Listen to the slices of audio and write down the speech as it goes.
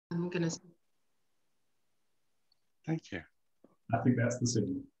going to... Thank you. I think that's the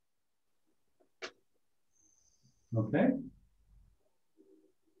signal. Okay.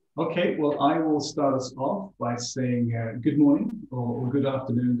 Okay, well, I will start us off by saying good morning or good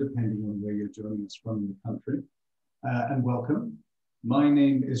afternoon, depending on where you're joining us from in the country, and welcome. My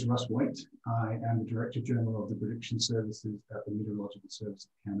name is Russ White. I am the Director General of the Prediction Services at the Meteorological Service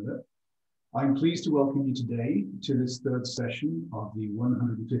of Canada. I'm pleased to welcome you today to this third session of the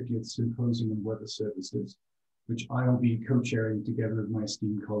 150th Symposium on Weather Services, which I will be co-chairing together with my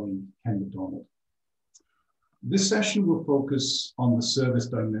esteemed colleague, Ken McDonald. This session will focus on the service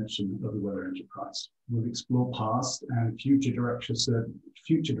dimension of the weather enterprise. We'll explore past and future directions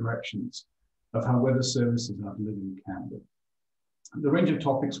of how weather services are delivered in Canada. The range of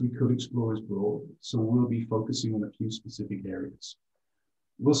topics we could explore is broad, so we'll be focusing on a few specific areas.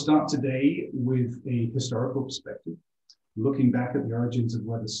 We'll start today with a historical perspective, looking back at the origins of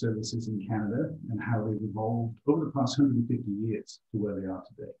weather services in Canada and how they've evolved over the past 150 years to where they are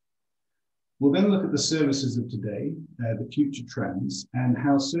today. We'll then look at the services of today, the future trends, and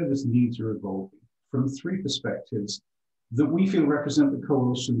how service needs are evolving from three perspectives that we feel represent the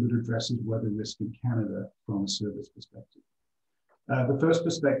coalition that addresses weather risk in Canada from a service perspective. The first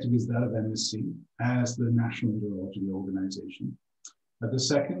perspective is that of MSC as the National Meteorology Organization. The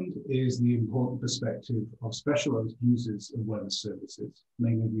second is the important perspective of specialized users of weather services,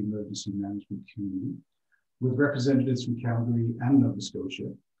 mainly the emergency management community, with representatives from Calgary and Nova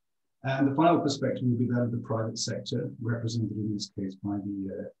Scotia. And the final perspective will be that of the private sector, represented in this case by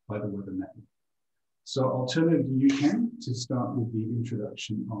the Weather Network. So I'll turn it to you, Ken, to start with the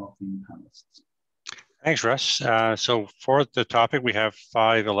introduction of the panelists. Thanks, Russ. So for the topic, we have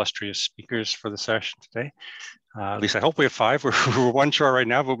 5 illustrious speakers for the session today. At least I hope we have 5. We're one short right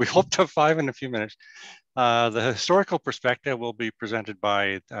now, but we hope to have 5 in a few minutes. The historical perspective will be presented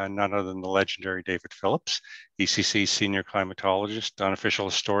by none other than the legendary David Phillips, ECC senior climatologist, unofficial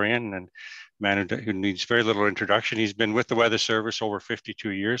historian, and man who needs very little introduction. He's been with the Weather Service over 52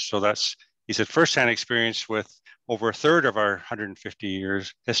 years, so he's had firsthand experience with over a third of our 150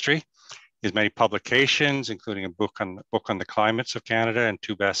 years history. He has many publications, including a book on the climates of Canada and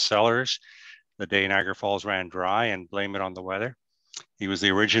 2 bestsellers, The Day Niagara Falls Ran Dry and Blame It on the Weather. He was the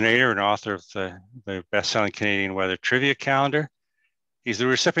originator and author of the best-selling Canadian Weather Trivia Calendar. He's the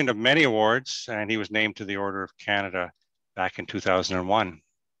recipient of many awards, and he was named to the Order of Canada back in 2001.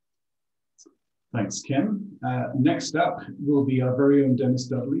 Thanks, Ken. Next up will be our very own Dennis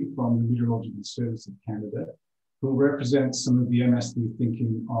Dudley from the Meteorological Service of Canada, who represents some of the MSD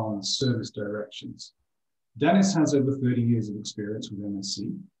thinking on service directions. Dennis has over 30 years of experience with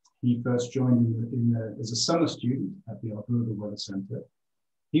MSC. He first joined as a summer student at the Alberta Weather Centre.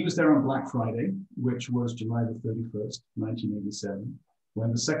 He was there on Black Friday, which was July the 31st, 1987,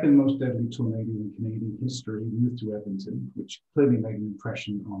 when the second most deadly tornado in Canadian history moved to Edmonton, which clearly made an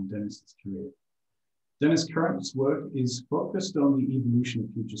impression on Dennis's career. Dennis' current work is focused on the evolution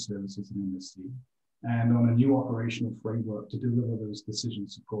of future services in MSC and on a new operational framework to deliver those decision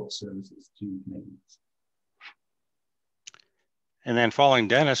support services to Canadians. And then following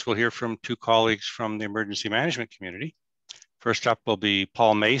Dennis, we'll hear from 2 colleagues from the emergency management community. First up will be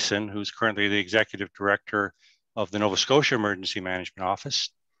Paul Mason, who's currently the Executive Director of the Nova Scotia Emergency Management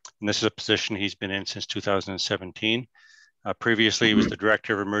Office. And this is a position he's been in since 2017. Previously, he was the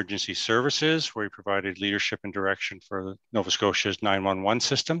Director of Emergency Services, where he provided leadership and direction for Nova Scotia's 911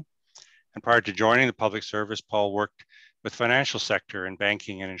 system. And prior to joining the public service, Paul worked with financial sector and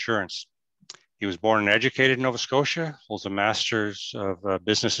banking and insurance. He was born and educated in Nova Scotia, holds a Master's of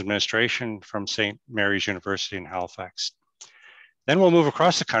Business Administration from St. Mary's University in Halifax. Then we'll move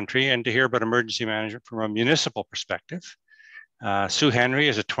across the country and to hear about emergency management from a municipal perspective. Sue Henry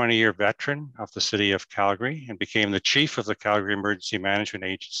is a 20-year veteran of the city of Calgary and became the chief of the Calgary Emergency Management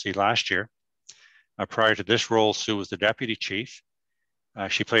Agency last year. Prior to this role, Sue was the deputy chief.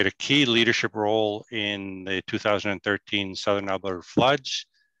 She played a key leadership role in the 2013 Southern Alberta floods,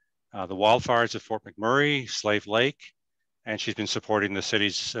 the wildfires at Fort McMurray, Slave Lake, and she's been supporting the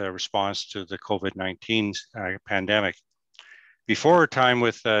city's response to the COVID-19 pandemic. Before her time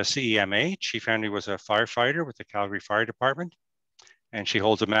with CEMA, Chief Henry was a firefighter with the Calgary Fire Department, and she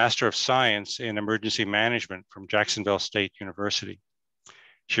holds a Master of Science in Emergency Management from Jacksonville State University.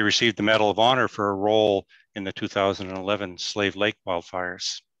 She received the Medal of Honor for her role in the 2011 Slave Lake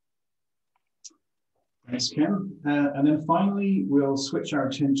wildfires. Thanks, Ken. And then finally, we'll switch our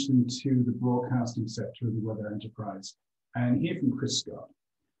attention to the broadcasting sector of the weather enterprise and hear from Chris Scott.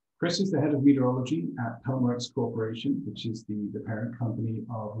 Chris is the head of meteorology at Pelmerx Corporation, which is the parent company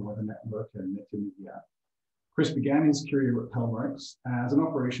of the Weather Network and Meteor Media. Chris began his career at Pelmex as an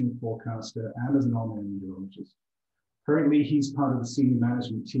operational forecaster and as an on-air meteorologist. Currently, he's part of the senior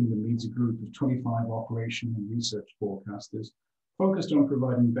management team that leads a group of 25 operational and research forecasters focused on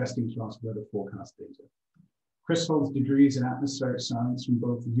providing best-in-class weather forecast data. Chris holds degrees in atmospheric science from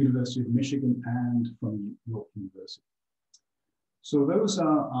both the University of Michigan and from York University. So those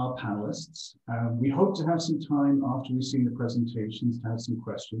are our panelists. We hope to have some time after we've seen the presentations to have some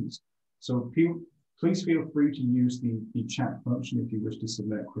questions. So please feel free to use the chat function if you wish to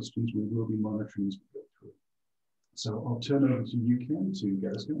submit questions. We will be monitoring as we go through. So I'll turn over to you, Ken, to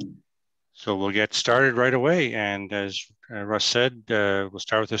get us going. So we'll get started right away. And as Russ said, we'll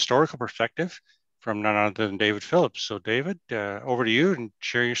start with historical perspective from none other than David Phillips. So David, over to you and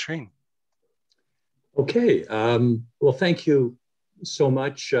share your screen. Okay. Well, thank you so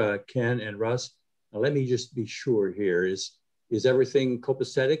much, Ken and Russ. Now, let me just be sure here. Is everything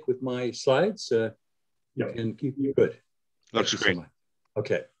copacetic with my slides? Yeah. And keep good. Looks great. So much.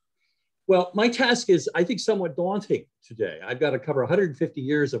 Okay. Well, my task is, I think, somewhat daunting today. I've got to cover 150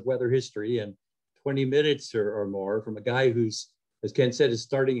 years of weather history in 20 minutes or more from a guy who's, as Ken said, is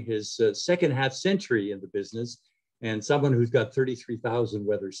starting his second half century in the business, and someone who's got 33,000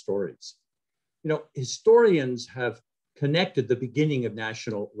 weather stories. You know, historians have connected the beginning of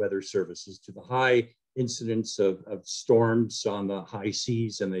national weather services to the high incidence of storms on the high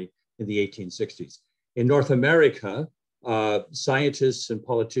seas in the 1860s. In North America, scientists and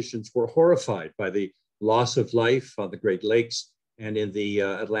politicians were horrified by the loss of life on the Great Lakes and in the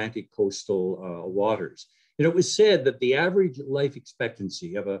Atlantic coastal waters. And it was said that the average life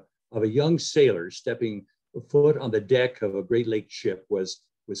expectancy of a young sailor stepping foot on the deck of a Great Lakes ship was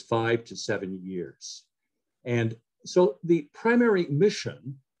 5 to 7 years. And so the primary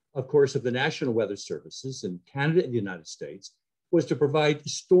mission, of course, of the National Weather Services in Canada and the United States was to provide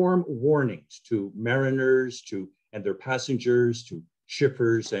storm warnings to mariners, and their passengers, to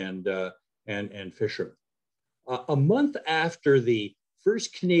shippers and fishermen. A month after the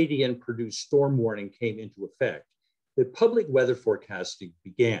first Canadian produced storm warning came into effect, the public weather forecasting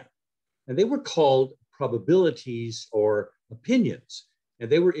began. And they were called probabilities or opinions. And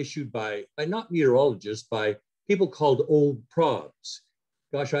they were issued by not meteorologists, by people called old probs.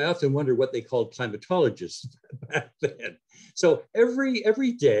 Gosh, I often wonder what they called climatologists back then. So every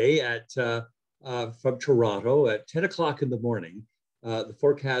day from Toronto at 10 o'clock in the morning, the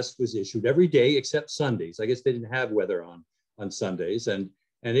forecast was issued every day except Sundays. I guess they didn't have weather on Sundays, and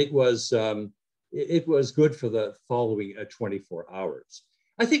it was good for the following 24 hours.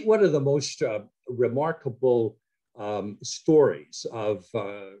 I think one of the most remarkable stories of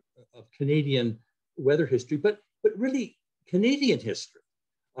Canadian weather history, but really Canadian history,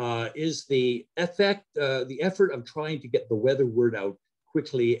 is the effort of trying to get the weather word out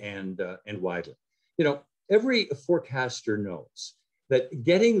quickly and widely. You know, every forecaster knows that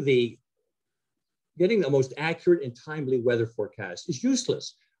getting the most accurate and timely weather forecast is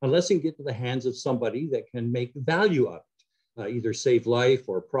useless unless it can get to the hands of somebody that can make value of it, either save life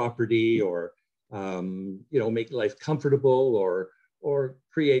or property, or make life comfortable, or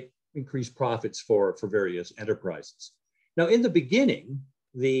create increased profits for various enterprises. Now, in the beginning,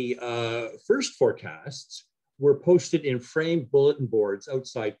 the first forecasts were posted in framed bulletin boards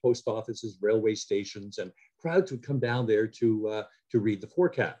outside post offices, railway stations, and crowds would come down there to read the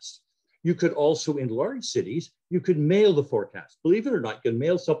forecast. You could also, in large cities, you could mail the forecast. Believe it or not, you can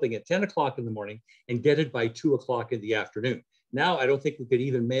mail something at 10 o'clock in the morning and get it by 2 o'clock in the afternoon. Now, I don't think we could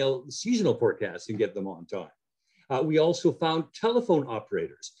even mail seasonal forecasts and get them on time. We also found telephone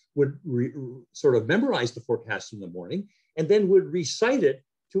operators would sort of memorize the forecast in the morning and then would recite it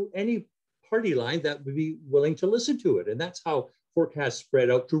to any party line that would be willing to listen to it. And that's how forecasts spread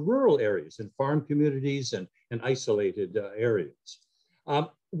out to rural areas and farm communities and isolated areas.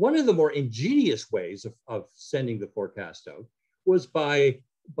 One of the more ingenious ways of sending the forecast out was by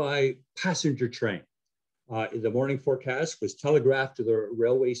passenger train. The morning forecast was telegraphed to the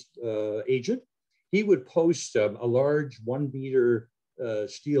railway agent. He would post a large 1 meter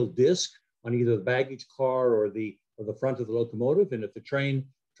steel disc on either the baggage car or the front of the locomotive. And if the train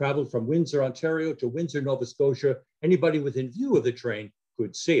traveled from Windsor, Ontario to Windsor, Nova Scotia, anybody within view of the train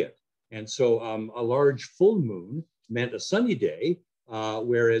could see it. And so a large full moon meant a sunny day,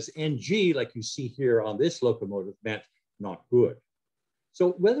 whereas NG, like you see here on this locomotive, meant not good.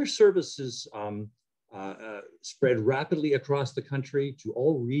 So weather services spread rapidly across the country to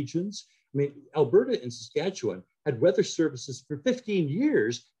all regions. I mean, Alberta and Saskatchewan had weather services for 15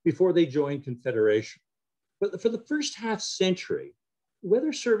 years before they joined Confederation. But for the first half century,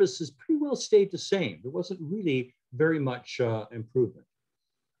 weather services pretty well stayed the same. There wasn't really very much improvement.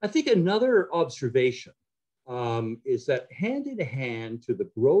 I think another observation is that hand in hand to the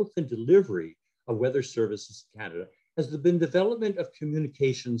growth and delivery of weather services in Canada has been development of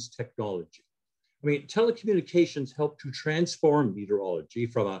communications technology. I mean, telecommunications help to transform meteorology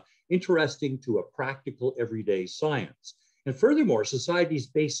from an interesting to a practical everyday science. And furthermore, society's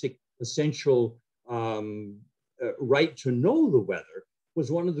basic essential right to know the weather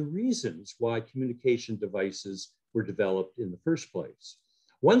was one of the reasons why communication devices were developed in the first place.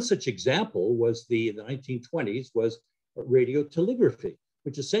 One such example was in the 1920s was radio telegraphy,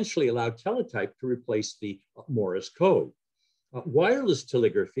 which essentially allowed teletype to replace the Morse code. Wireless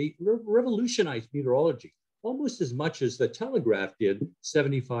telegraphy revolutionized meteorology almost as much as the telegraph did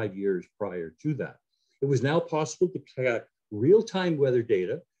 75 years prior to that. It was now possible to collect real-time weather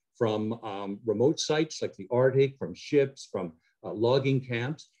data from remote sites like the Arctic, from ships, from logging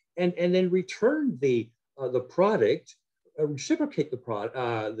camps, and then return the product, reciprocate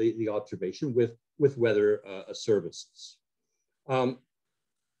the observation with weather services.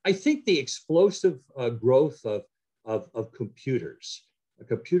 I think the explosive growth of computers,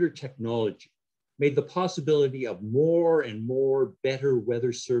 computer technology, made the possibility of more and more better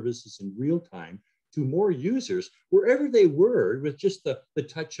weather services in real time to more users wherever they were with just the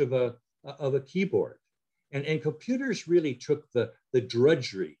touch of a keyboard. And computers really took the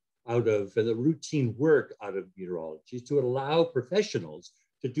drudgery out of the routine work out of meteorology to allow professionals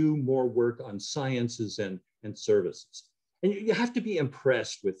to do more work on sciences and services. And you have to be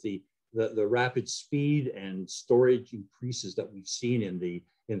impressed with the rapid speed and storage increases that we've seen in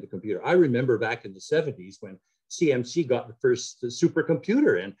the computer. I remember back in the 70s when CMC got the first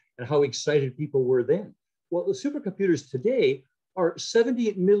supercomputer and how excited people were then. Well, the supercomputers today are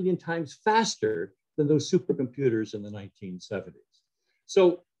 70 million times faster than those supercomputers in the 1970s.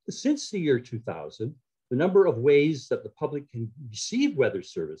 So since the year 2000, the number of ways that the public can receive weather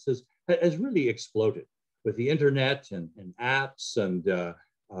services has really exploded with the internet and apps and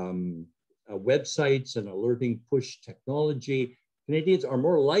websites and alerting push technology. Canadians are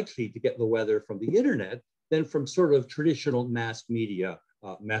more likely to get the weather from the internet than from sort of traditional mass media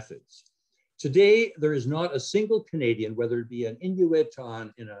methods. Today, there is not a single Canadian, whether it be an Inuit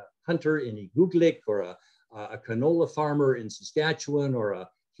in a hunter in Iguglik or a canola farmer in Saskatchewan or a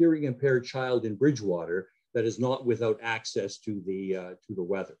hearing impaired child in Bridgewater, that is not without access to the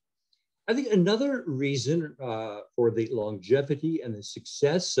weather. I think another reason for the longevity and the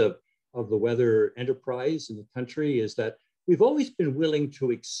success of the weather enterprise in the country is that we've always been willing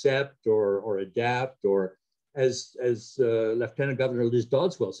to accept or adapt, or as Lieutenant Governor Liz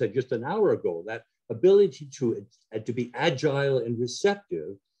Dodswell said just an hour ago, that ability to be agile and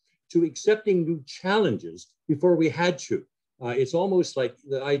receptive to accepting new challenges before we had to. It's almost like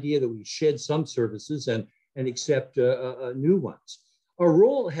the idea that we shed some services and accept new ones. Our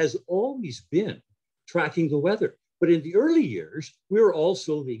role has always been tracking the weather, but in the early years, we were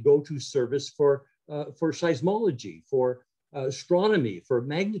also the go-to service for seismology, for astronomy, for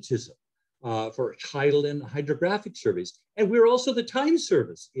magnetism, for tidal and hydrographic surveys, and we're also the time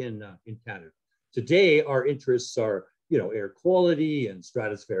service in Canada. Today, our interests are air quality and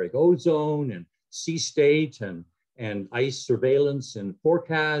stratospheric ozone and sea state and ice surveillance and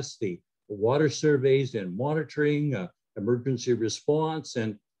forecasts, the water surveys and monitoring, emergency response,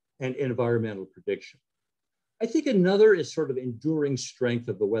 and environmental prediction. I think another is sort of enduring strength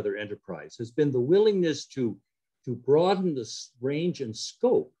of the weather enterprise has been the willingness to broaden the range and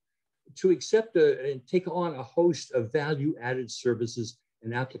scope to accept and take on a host of value-added services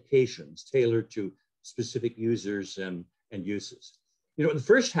and applications tailored to specific users and uses. In the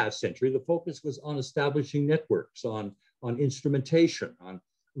first half century, the focus was on establishing networks, on instrumentation, on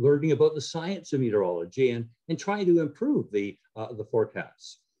learning about the science of meteorology and trying to improve the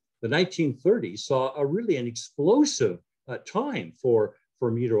forecasts. The 1930s saw really an explosive time for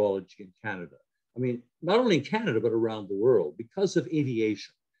meteorology in Canada. I mean, not only in Canada, but around the world because of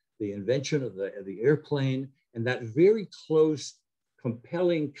aviation, the invention of the airplane, and that very close,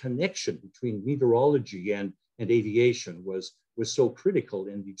 compelling connection between meteorology and aviation was so critical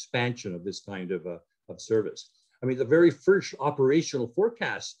in the expansion of this kind of service. I mean, the very first operational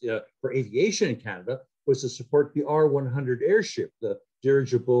forecast for aviation in Canada was to support the R-100 airship, the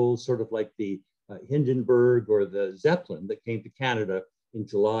dirigible, sort of like the Hindenburg or the Zeppelin that came to Canada in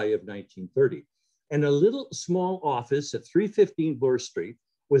July of 1930. And a little small office at 315 Bloor Street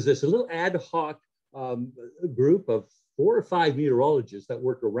was this little ad hoc group of 4 or 5 meteorologists that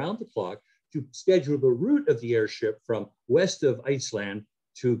work around the clock to schedule the route of the airship from west of Iceland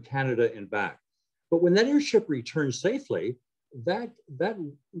to Canada and back. But when that airship returned safely, that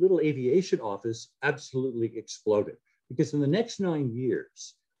little aviation office absolutely exploded, because in the next 9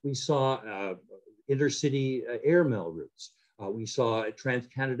 years, we saw intercity air mail routes. We saw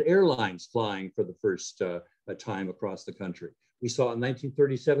Trans-Canada Airlines flying for the first time across the country. We saw in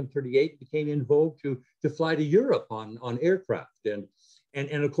 1937-38 it became in vogue to fly to Europe on aircraft. And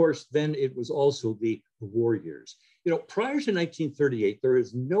of course, then it was also the war years. You know, prior to 1938, there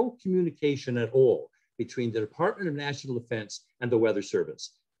is no communication at all between the Department of National Defense and the Weather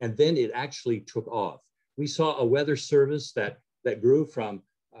Service. And then it actually took off. We saw a weather service that grew from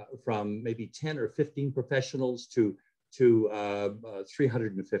maybe 10 or 15 professionals to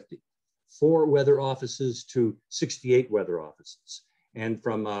 350, 4 weather offices to 68 weather offices, and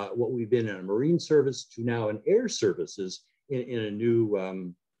from what we've been in a marine service to now an air services in a new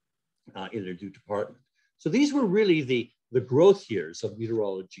department. So these were really the growth years of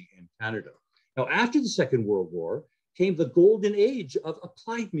meteorology in Canada. Now, after the Second World War came the golden age of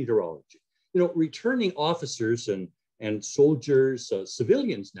applied meteorology. You know, returning officers and soldiers,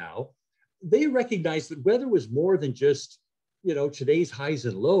 civilians now, they recognized that weather was more than just, you know, today's highs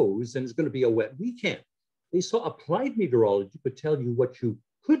and lows, and it's going to be a wet weekend. They saw applied meteorology could tell you what you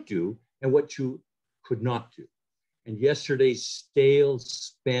could do and what you could not do. And yesterday's stale,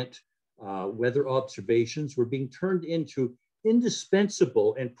 spent weather observations were being turned into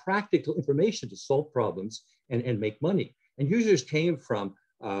indispensable and practical information to solve problems and make money. And users came from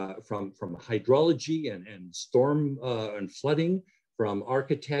hydrology and storm and flooding, from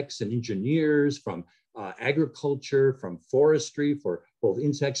architects and engineers, from agriculture, from forestry for both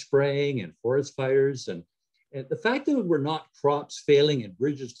insect spraying and forest fires. And the fact that we're not crops failing and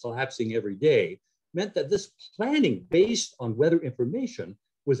bridges collapsing every day meant that this planning based on weather information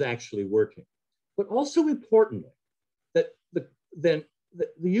was actually working. But also importantly, that the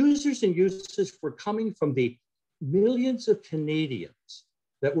users and uses were coming from the millions of Canadians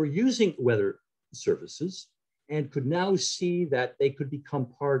that were using weather services and could now see that they could become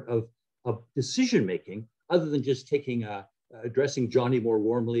part of decision-making other than just addressing Johnny more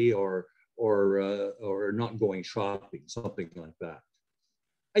warmly or not going shopping, something like that.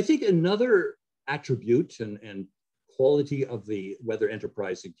 I think another attribute and quality of the weather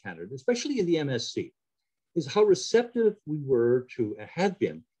enterprise in Canada, especially in the MSC, is how receptive we were have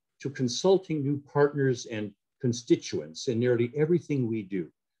been to consulting new partners and constituents in nearly everything we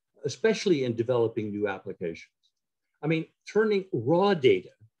do, especially in developing new applications. I mean, turning raw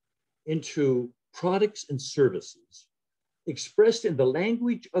data into products and services expressed in the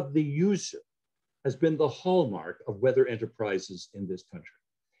language of the user has been the hallmark of weather enterprises in this country.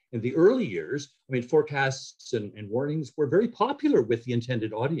 In the early years, I mean, forecasts and warnings were very popular with the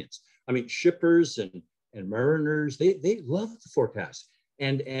intended audience. I mean, shippers and mariners, they loved the forecast.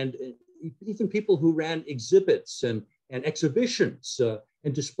 And even people who ran exhibits and exhibitions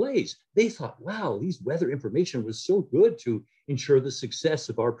and displays, they thought, wow, these weather information was so good to ensure the success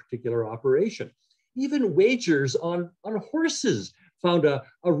of our particular operation. Even wagers on horses found a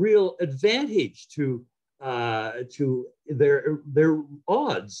real advantage to their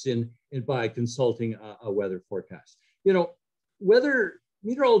odds by consulting a weather forecast. You know, weather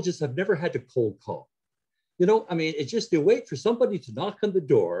meteorologists have never had to cold call. You know, I mean, it's just they wait for somebody to knock on the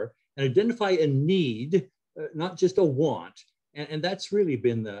door and identify a need, not just a want. And that's really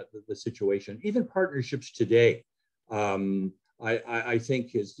been the situation. Even partnerships today, I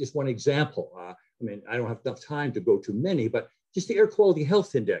think is just one example. I mean, I don't have enough time to go to many, but just the Air Quality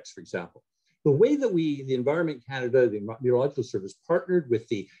Health Index, for example. The way that the Environment Canada, the Meteorological Service, partnered with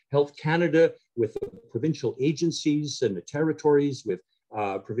the Health Canada, with the provincial agencies and the territories, with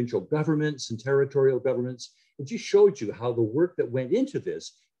provincial governments and territorial governments, it just showed you how the work that went into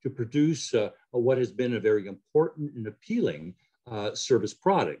this to produce what has been a very important and appealing service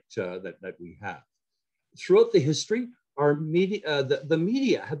product that we have. Throughout the history, our media, the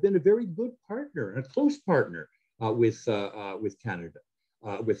media have been a very good partner and a close partner with Canada,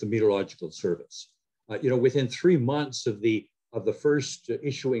 with the Meteorological Service. You know, within 3 months of the first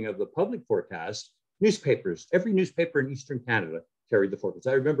issuing of the public forecast, newspapers, every newspaper in Eastern Canada carried the forecast.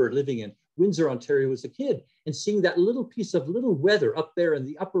 I remember living in Windsor, Ontario as a kid and seeing that little piece of little weather up there in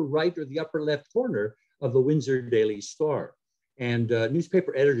the upper right or the upper left corner of the Windsor Daily Star. And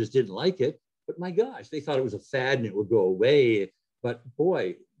newspaper editors didn't like it, but my gosh, they thought it was a fad and it would go away. But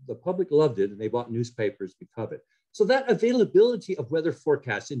boy, the public loved it and they bought newspapers because of it. So that availability of weather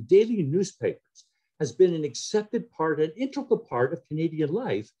forecasts in daily newspapers has been an accepted part, an integral part of Canadian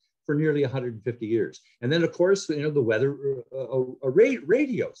life for nearly 150 years. And then, of course, you know, the weather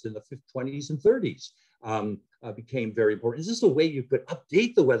radios in the 20s and 30s became very important. This is a way you could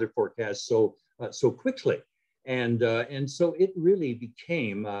update the weather forecast so quickly. And so it really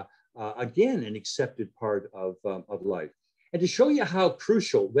became, again, an accepted part of life. And to show you how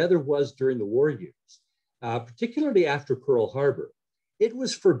crucial weather was during the war years, particularly after Pearl Harbor, it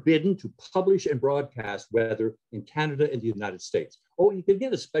was forbidden to publish and broadcast weather in Canada and the United States. Oh, you could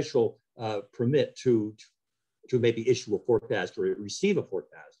get a special permit to maybe issue a forecast or receive a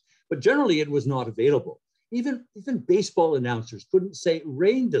forecast, but generally it was not available. Even baseball announcers couldn't say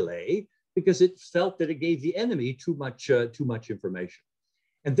rain delay because it felt that it gave the enemy too much information.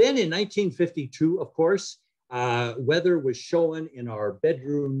 And then in 1952, of course, weather was shown in our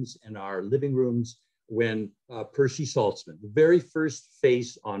bedrooms and our living rooms when Percy Saltzman, the very first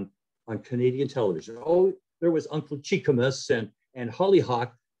face on Canadian television. Oh, there was Uncle Cheekamus and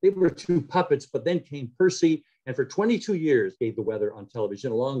Hollyhock. They were two puppets, but then came Percy, and for 22 years gave the weather on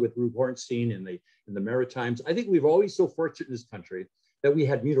television, along with Rube Hornstein in the Maritimes. I think we've always so fortunate in this country that we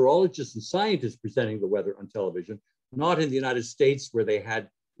had meteorologists and scientists presenting the weather on television, not in the United States where they had,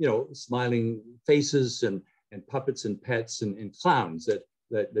 smiling faces and puppets and pets and clowns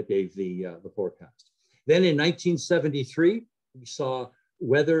that gave the forecast. Then in 1973, we saw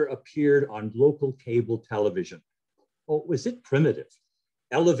weather appeared on local cable television. Oh, was it primitive?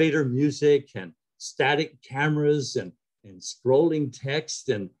 Elevator music and static cameras and scrolling text,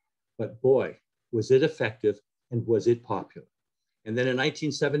 but boy, was it effective and was it popular. And then in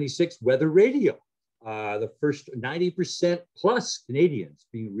 1976, weather radio, the first 90% plus Canadians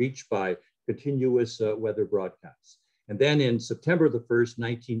being reached by continuous weather broadcasts. And then in September the 1st,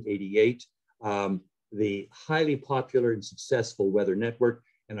 1988, the highly popular and successful Weather Network,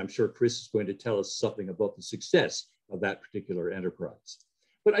 and I'm sure Chris is going to tell us something about the success of that particular enterprise.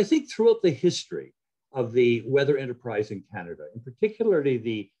 But I think throughout the history of the weather enterprise in Canada, and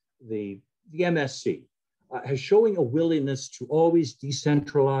particularly the MSC, has showing a willingness to always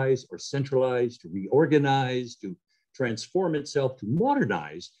decentralize or centralize, to reorganize, to transform itself, to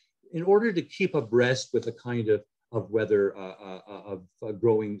modernize, in order to keep abreast with the kind of weather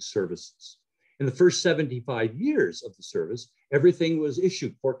growing services. In the first 75 years of the service, everything was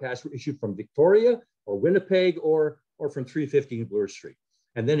issued. Forecasts were issued from Victoria or Winnipeg or from 315 Bloor Street.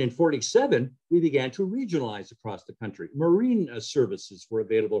 And then in 47, we began to regionalize across the country. Marine services were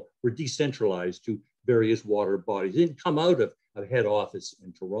available, were decentralized to various water bodies. They didn't come out of head office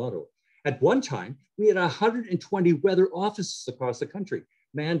in Toronto. At one time, we had 120 weather offices across the country,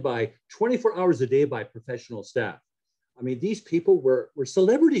 manned by 24 hours a day by professional staff. I mean, these people were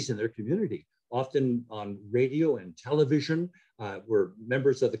celebrities in their community, often on radio and television, were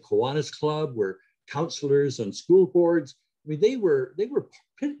members of the Kiwanis Club, were counselors on school boards. I mean, they were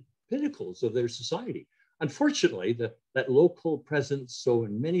pinnacles of their society. Unfortunately, that local presence, so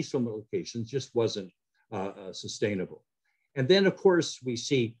in many locations, just wasn't sustainable. And then, of course, we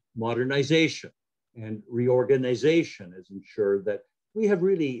see modernization and reorganization has ensured that we have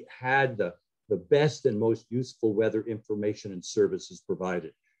really had the best and most useful weather information and services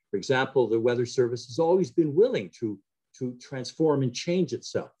provided. For example, the Weather Service has always been willing to transform and change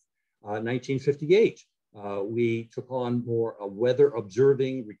itself. 1958, we took on more weather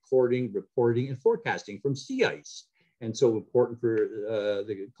observing, recording, reporting, and forecasting from sea ice, and so important for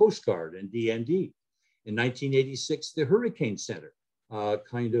the Coast Guard and DND. In 1986, the Hurricane Center,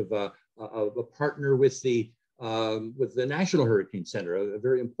 kind of a partner with the National Hurricane Center, a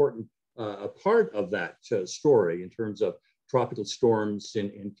very important part of that story in terms of tropical storms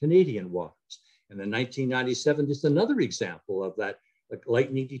in Canadian waters. And then 1997, just another example of that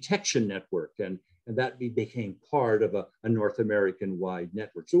lightning detection network, and that became part of a North American-wide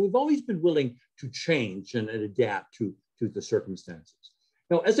network. So we've always been willing to change and adapt to the circumstances.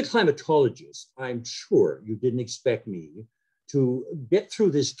 Now, as a climatologist, I'm sure you didn't expect me to get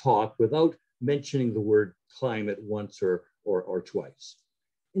through this talk without mentioning the word climate once or twice.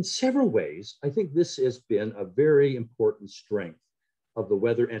 In several ways, I think this has been a very important strength of the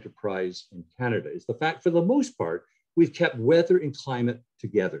weather enterprise in Canada, is the fact, for the most part, we've kept weather and climate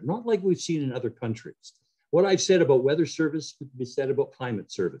together, not like we've seen in other countries. What I've said about weather service could be said about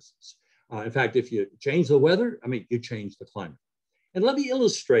climate services. In fact, if you change the weather, I mean, you change the climate. And let me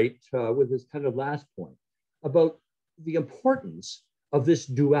illustrate with this kind of last point about the importance of this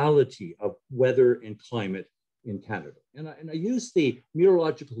duality of weather and climate in Canada. And I use the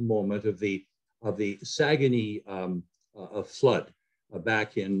meteorological moment of the Saguenay flood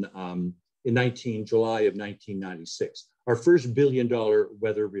back in July of 1996, our first billion-dollar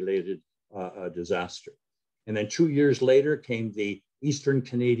weather-related disaster. And then 2 years later came the Eastern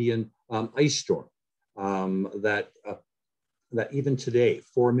Canadian ice storm that even today,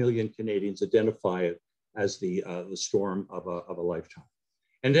 4 million Canadians identify it as the storm of a lifetime.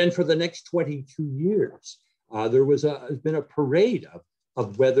 And then for the next 22 years, there's been a parade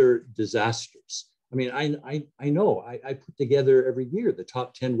of weather disasters. I mean, I know I put together every year the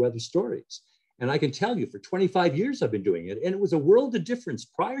top 10 weather stories. And I can tell you for 25 years I've been doing it. And it was a world of difference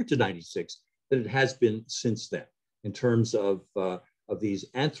prior to 96 than it has been since then in terms of these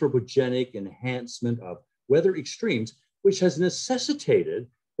anthropogenic enhancement of weather extremes, which has necessitated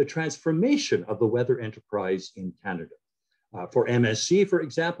the transformation of the weather enterprise in Canada. For MSC, for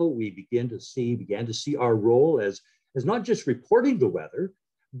example, we began to see our role as not just reporting the weather,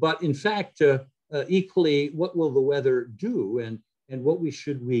 but in fact, equally, what will the weather do and what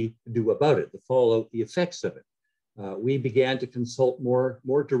should we do about it, the fallout, the effects of it. We began to consult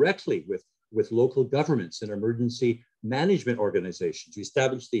more directly with local governments and emergency management organizations. We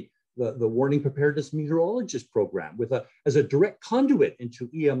established the Warning Preparedness Meteorologist Program as a direct conduit into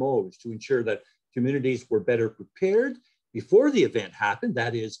EMOs to ensure that communities were better prepared before the event happened,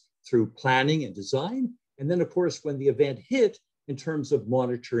 that is through planning and design. And then of course, when the event hit in terms of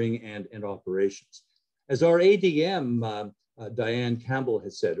monitoring and operations. As our ADM, Diane Campbell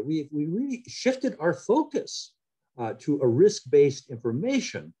has said, we really shifted our focus to a risk-based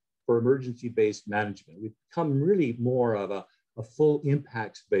information for emergency-based management. We've become really more of a full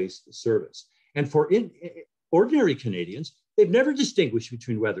impacts-based service. And for ordinary Canadians, they've never distinguished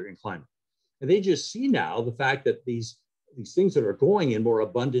between weather and climate. And they just see now the fact that these things that are going in more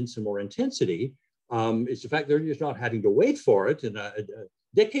abundance and more intensity, is the fact they're just not having to wait for it. And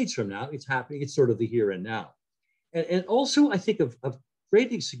decades from now, it's happening. It's sort of the here and now. And also, I think of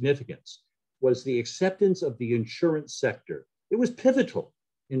great significance was the acceptance of the insurance sector. It was pivotal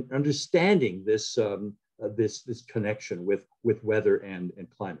in understanding this connection with weather and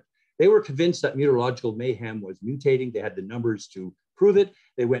climate. They were convinced that meteorological mayhem was mutating. They had the numbers to prove it.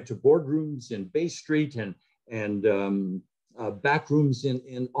 They went to boardrooms in Bay Street and back rooms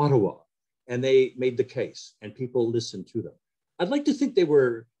in Ottawa, and they made the case, and people listened to them. I'd like to think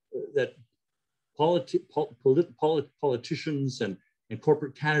that politicians and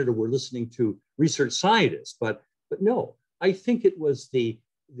corporate Canada were listening to research scientists, but no, I think it was the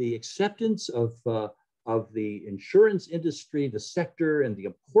acceptance of the insurance industry, the sector, and the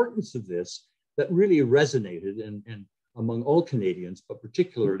importance of this that really resonated and among all Canadians, but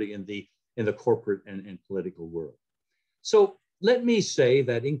particularly in the corporate and political world. So let me say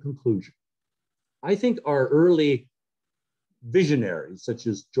that in conclusion, I think our early visionaries, such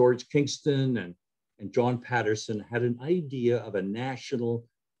as George Kingston and John Patterson, had an idea of a national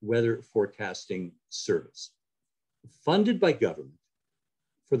weather forecasting service funded by government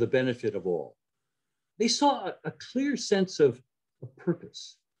for the benefit of all. They saw a clear sense of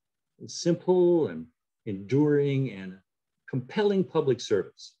purpose, a simple and enduring and compelling public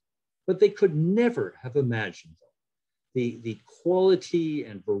service, but they could never have imagined the quality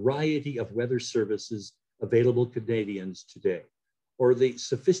and variety of weather services available to Canadians today, or the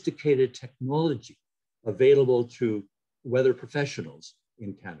sophisticated technology available to weather professionals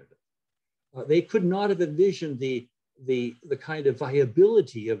in Canada. They could not have envisioned the kind of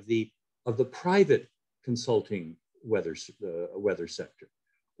viability of the private consulting weather sector,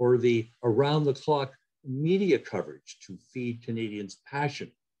 or the around-the-clock media coverage to feed Canadians' passion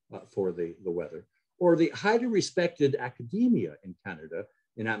for the weather, or the highly respected academia in Canada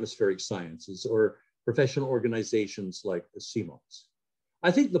in atmospheric sciences, or professional organizations like the CMOS. I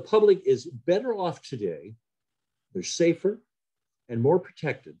think the public is better off today. They're safer and more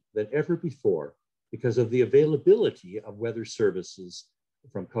protected than ever before because of the availability of weather services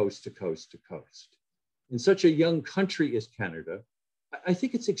from coast to coast to coast. In such a young country as Canada, I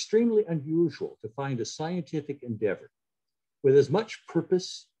think it's extremely unusual to find a scientific endeavor with as much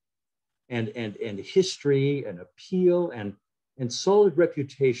purpose and history and appeal and solid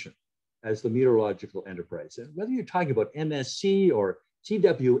reputation as the meteorological enterprise. And whether you're talking about MSC or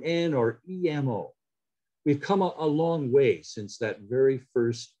TWN or EMO, we've come a long way since that very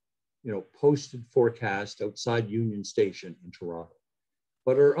first, posted forecast outside Union Station in Toronto.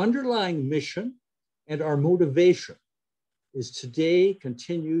 But our underlying mission and our motivation is today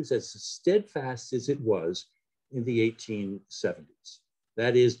continues as steadfast as it was in the 1870s.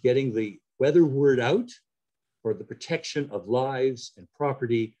 That is getting the weather word out for the protection of lives and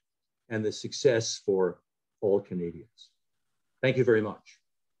property and the success for all Canadians. Thank you very much.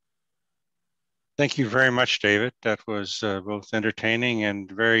 Thank you very much, David. That was both entertaining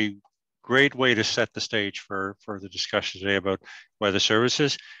and very great way to set the stage for the discussion today about weather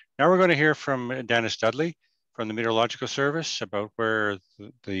services. Now we're going to hear from Dennis Dudley from the Meteorological Service about where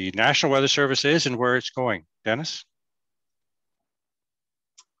the National Weather Service is and where it's going. Dennis?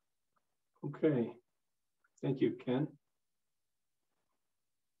 Okay, thank you, Ken.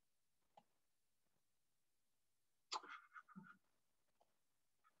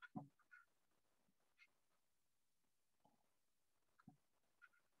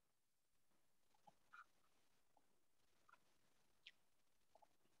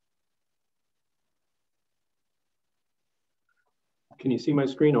 Can you see my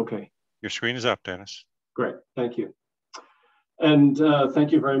screen okay? Your screen is up, Dennis. Great, thank you. And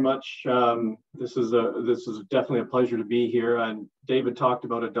thank you very much. This is definitely a pleasure to be here. And David talked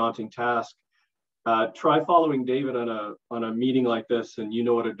about a daunting task. Try following David on a meeting like this, and you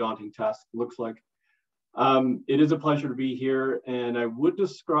know what a daunting task looks like. It is a pleasure to be here, and I would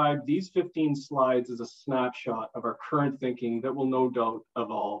describe these 15 slides as a snapshot of our current thinking that will no doubt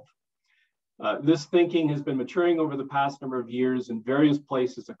evolve. This thinking has been maturing over the past number of years in various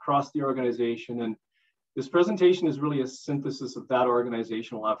places across the organization, and this presentation is really a synthesis of that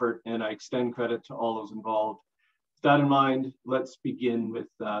organizational effort, and I extend credit to all those involved. With that in mind, let's begin with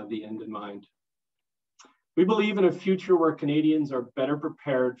the end in mind. We believe in a future where Canadians are better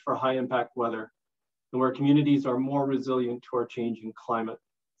prepared for high impact weather and where communities are more resilient to our changing climate.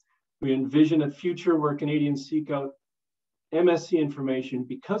 We envision a future where Canadians seek out MSC information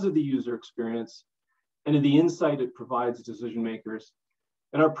because of the user experience and of the insight it provides decision makers.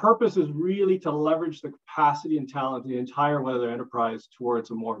 And our purpose is really to leverage the capacity and talent of the entire weather enterprise towards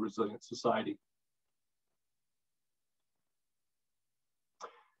a more resilient society.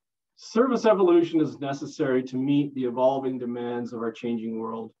 Service evolution is necessary to meet the evolving demands of our changing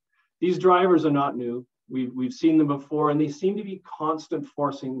world. These drivers are not new. We've seen them before, and they seem to be constant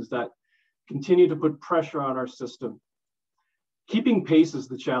forcings that continue to put pressure on our system. Keeping pace is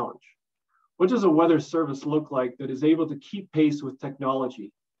the challenge. What does a weather service look like that is able to keep pace with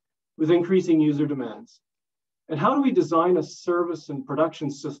technology, with increasing user demands? And how do we design a service and production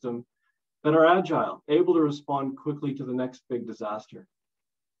system that are agile, able to respond quickly to the next big disaster?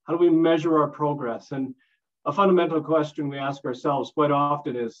 How do we measure our progress? And a fundamental question we ask ourselves quite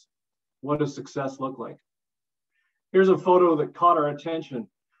often is, what does success look like? Here's a photo that caught our attention.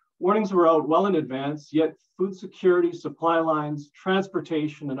 Warnings were out well in advance, yet food security, supply lines,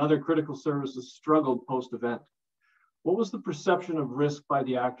 transportation, and other critical services struggled post-event. What was the perception of risk by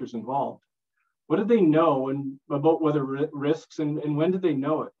the actors involved? What did they know about weather risks, and when did they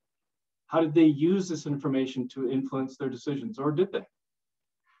know it? How did they use this information to influence their decisions, or did they?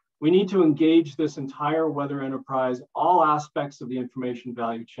 We need to engage this entire weather enterprise, all aspects of the information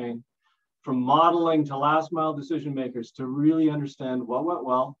value chain, from modeling to last mile decision makers, to really understand what went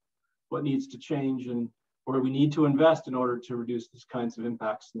well, what needs to change, and where we need to invest in order to reduce these kinds of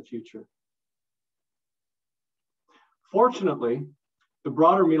impacts in the future. Fortunately, the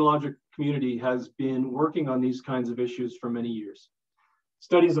broader meteorologic community has been working on these kinds of issues for many years.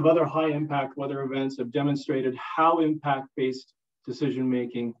 Studies of other high impact weather events have demonstrated how impact-based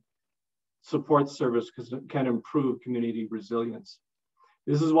decision-making support service can improve community resilience.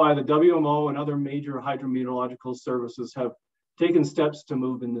 This is why the WMO and other major hydrometeorological services have taken steps to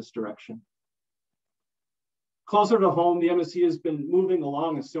move in this direction. Closer to home, the MSC has been moving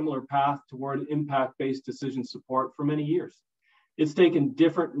along a similar path toward impact-based decision support for many years. It's taken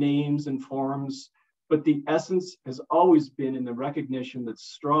different names and forms, but the essence has always been in the recognition that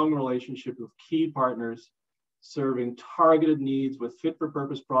strong relationship with key partners serving targeted needs with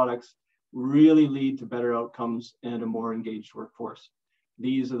fit-for-purpose products really lead to better outcomes and a more engaged workforce.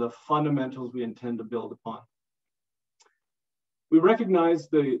 These are the fundamentals we intend to build upon. We recognize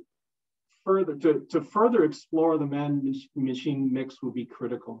to further explore the man-machine mix will be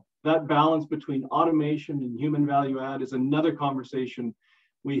critical. That balance between automation and human value add is another conversation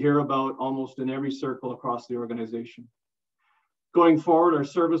we hear about almost in every circle across the organization. Going forward, our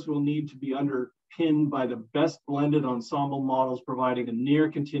service will need to be underpinned by the best blended ensemble models, providing a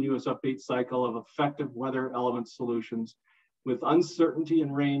near continuous update cycle of effective weather element solutions with uncertainty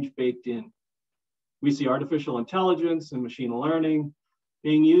and range baked in. We see artificial intelligence and machine learning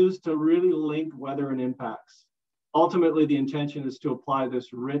being used to really link weather and impacts. Ultimately, the intention is to apply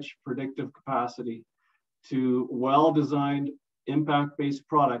this rich predictive capacity to well-designed impact-based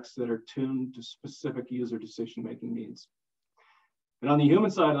products that are tuned to specific user decision-making needs. And on the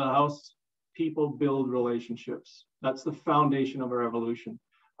human side of the house, people build relationships. That's the foundation of our evolution.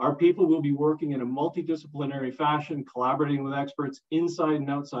 Our people will be working in a multidisciplinary fashion, collaborating with experts inside and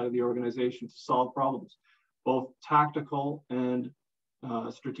outside of the organization to solve problems, both tactical and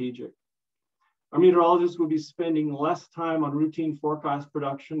strategic. Our meteorologists will be spending less time on routine forecast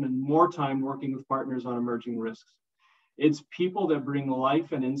production and more time working with partners on emerging risks. It's people that bring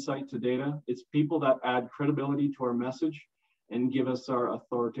life and insight to data. It's people that add credibility to our message and give us our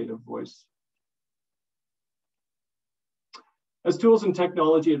authoritative voice. As tools and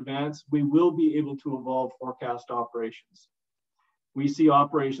technology advance, we will be able to evolve forecast operations. We see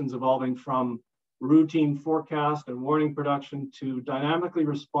operations evolving from routine forecast and warning production to dynamically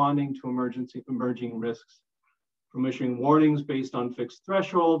responding to emerging risks. from issuing warnings based on fixed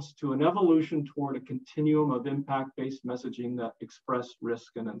thresholds to an evolution toward a continuum of impact-based messaging that express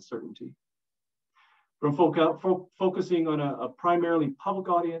risk and uncertainty. From focusing on a primarily public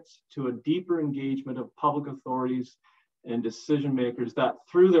audience to a deeper engagement of public authorities and decision makers that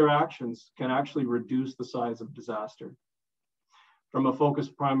through their actions can actually reduce the size of disaster. From a focus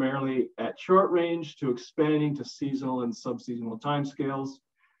primarily at short range to expanding to seasonal and subseasonal timescales,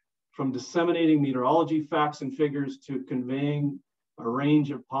 from disseminating meteorology facts and figures to conveying a range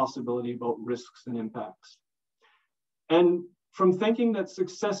of possibility about risks and impacts. And from thinking that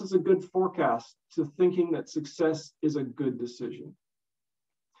success is a good forecast to thinking that success is a good decision.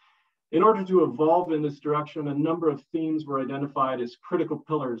 In order to evolve in this direction, a number of themes were identified as critical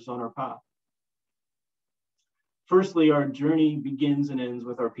pillars on our path. Firstly, our journey begins and ends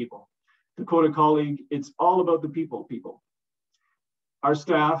with our people. To quote a colleague, it's all about the people. Our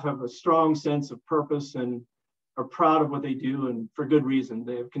staff have a strong sense of purpose and are proud of what they do, and for good reason.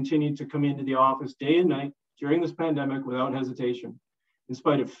 They have continued to come into the office day and night during this pandemic without hesitation. In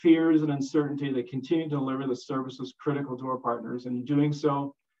spite of fears and uncertainty, they continue to deliver the services critical to our partners, and in doing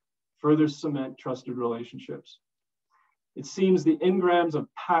so, further cement trusted relationships. It seems the engrams of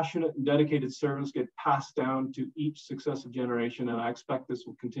passionate and dedicated service get passed down to each successive generation, and I expect this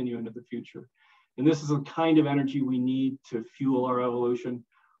will continue into the future. And this is the kind of energy we need to fuel our evolution.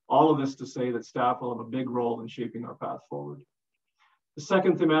 All of this to say that staff will have a big role in shaping our path forward. The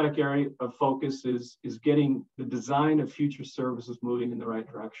second thematic area of focus is getting the design of future services moving in the right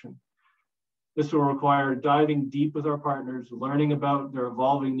direction. This will require diving deep with our partners, learning about their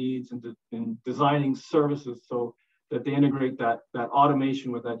evolving needs, and designing services so that they integrate that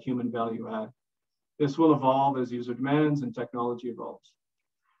automation with that human value add. This will evolve as user demands and technology evolves.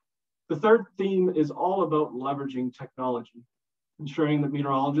 The third theme is all about leveraging technology, ensuring that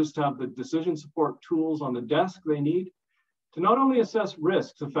meteorologists have the decision support tools on the desk they need to not only assess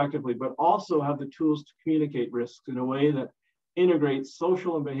risks effectively, but also have the tools to communicate risks in a way that integrates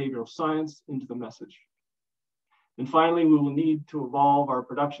social and behavioral science into the message. And finally, we will need to evolve our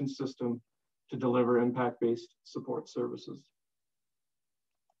production system to deliver impact-based support services.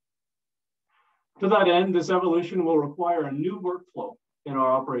 To that end, this evolution will require a new workflow in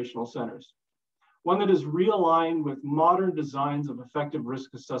our operational centers, one that is realigned with modern designs of effective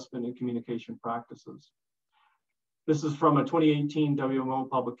risk assessment and communication practices. This is from a 2018 WMO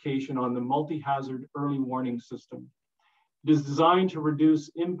publication on the multi-hazard early warning system. It is designed to reduce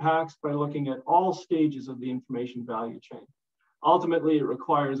impacts by looking at all stages of the information value chain. Ultimately, it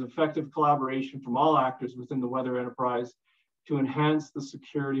requires effective collaboration from all actors within the weather enterprise to enhance the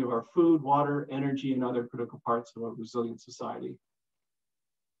security of our food, water, energy, and other critical parts of our resilient society.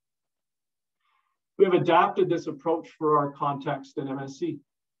 We have adapted this approach for our context in MSC.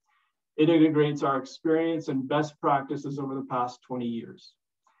 It integrates our experience and best practices over the past 20 years.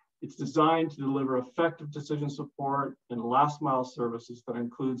 It's designed to deliver effective decision support and last mile services that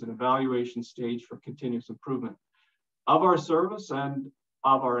includes an evaluation stage for continuous improvement of our service and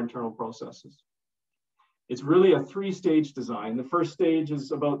of our internal processes. It's really a three-stage design. The first stage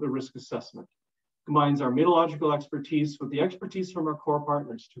is about the risk assessment. It combines our meteorological expertise with the expertise from our core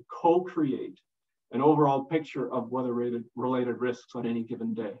partners to co-create an overall picture of weather-related risks on any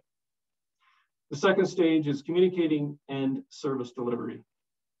given day. The second stage is communicating and service delivery.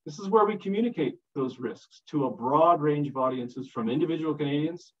 This is where we communicate those risks to a broad range of audiences, from individual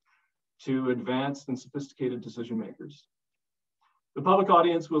Canadians to advanced and sophisticated decision makers. The public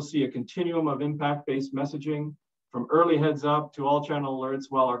audience will see a continuum of impact-based messaging from early heads up to all channel alerts,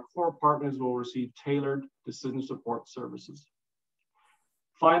 while our core partners will receive tailored decision support services.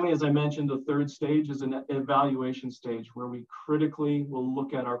 Finally, as I mentioned, the third stage is an evaluation stage where we critically will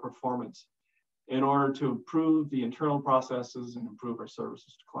look at our performance in order to improve the internal processes and improve our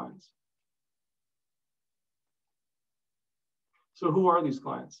services to clients. So who are these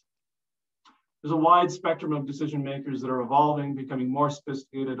clients? There's a wide spectrum of decision makers that are evolving, becoming more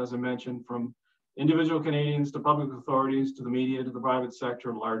sophisticated, as I mentioned, from individual Canadians to public authorities, to the media, to the private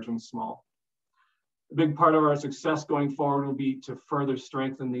sector, large and small. A big part of our success going forward will be to further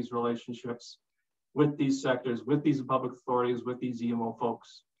strengthen these relationships with these sectors, with these public authorities, with these EMO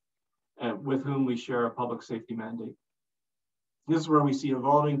folks, with whom we share a public safety mandate. This is where we see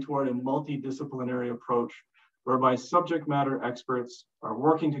evolving toward a multidisciplinary approach, whereby subject matter experts are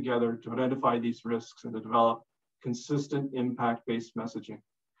working together to identify these risks and to develop consistent impact-based messaging.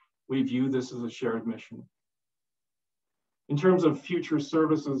 We view this as a shared mission. In terms of future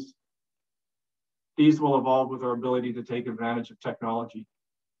services, these will evolve with our ability to take advantage of technology.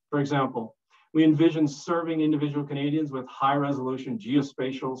 For example, we envision serving individual Canadians with high-resolution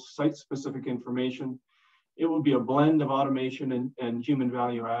geospatial, site-specific information It will be a blend of automation and human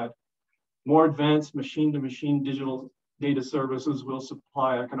value add. More advanced machine-to-machine digital data services will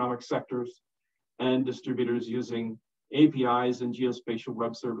supply economic sectors and distributors using APIs and geospatial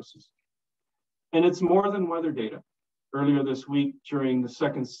web services. And it's more than weather data. Earlier this week, during the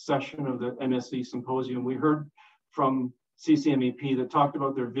second session of the MSC Symposium, we heard from CCMEP that talked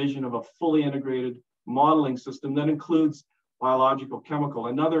about their vision of a fully integrated modeling system that includes biological, chemical,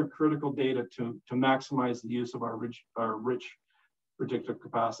 and other critical data to maximize the use of our rich predictive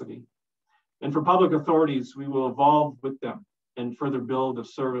capacity. And for public authorities, we will evolve with them and further build a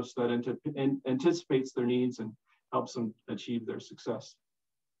service that anticipates their needs and helps them achieve their success.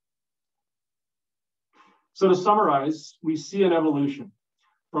 So to summarize, we see an evolution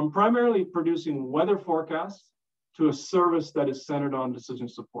from primarily producing weather forecasts to a service that is centered on decision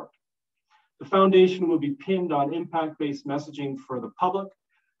support. The foundation will be pinned on impact-based messaging for the public,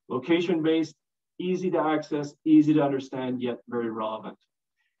 location-based, easy to access, easy to understand, yet very relevant.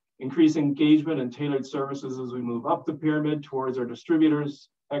 Increase engagement and tailored services as we move up the pyramid towards our distributors,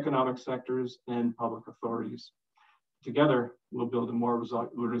 economic sectors, and public authorities. Together, we'll build a more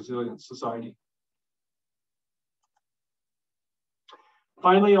resilient society.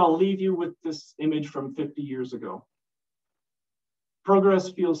 Finally, I'll leave you with this image from 50 years ago. Progress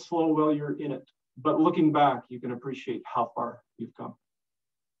feels slow while you're in it, but looking back, you can appreciate how far you've come.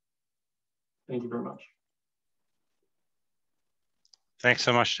 Thank you very much. Thanks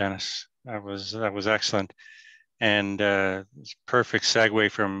so much, Dennis. That was excellent, and it's a perfect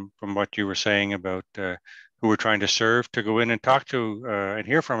segue from what you were saying about who we're trying to serve, to go in and talk to and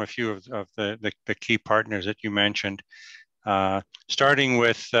hear from a few of the key partners that you mentioned. Starting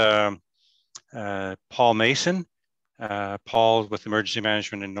with Paul Mason. Paul with Emergency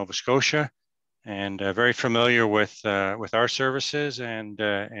Management in Nova Scotia, and very familiar with our services and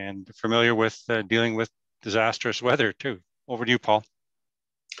familiar with dealing with disastrous weather too. Over to you, Paul.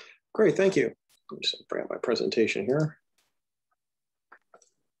 Great, thank you. Let me just bring up my presentation here.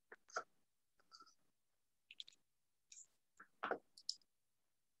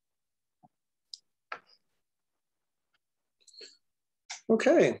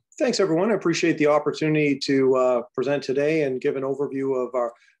 Okay, thanks everyone. I appreciate the opportunity to present today and give an overview of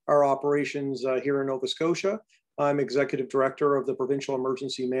our operations here in Nova Scotia. I'm Executive Director of the Provincial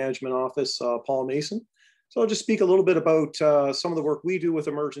Emergency Management Office, Paul Mason. So I'll just speak a little bit about some of the work we do with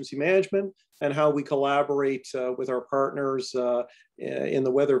emergency management and how we collaborate with our partners in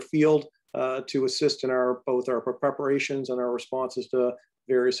the weather field to assist in both our preparations and our responses to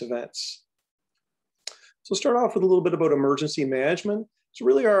various events. So start off with a little bit about emergency management. So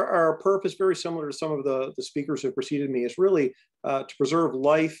really our purpose, very similar to some of the speakers who have preceded me, is really to preserve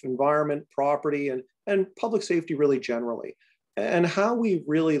life, environment, property, and public safety really generally. And how we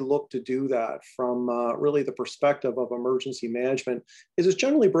really look to do that from really the perspective of emergency management is it's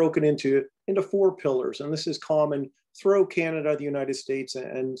generally broken into 4 pillars. And this is common throughout Canada, the United States,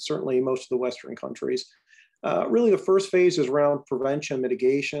 and certainly most of the Western countries. Really the first phase is around prevention,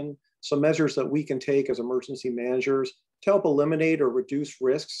 mitigation, some measures that we can take as emergency managers to help eliminate or reduce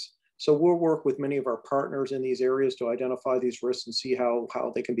risks. So we'll work with many of our partners in these areas to identify these risks and see how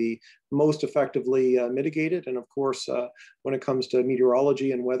they can be most effectively mitigated. And of course, when it comes to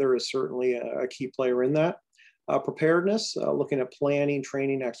meteorology and weather is certainly a key player in that. Preparedness, looking at planning,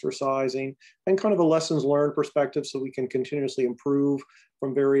 training, exercising, and kind of a lessons learned perspective so we can continuously improve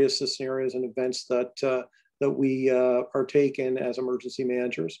from various scenarios and events that we partake in as emergency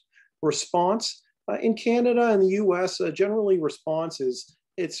managers. Response, in Canada and the US, generally response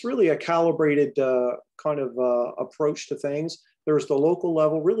it's really a calibrated kind of approach to things. There's the local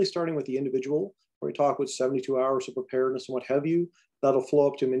level, really starting with the individual, where we talk with 72 hours of preparedness and what have you. That'll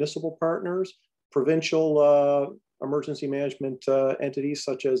flow up to municipal partners, provincial emergency management entities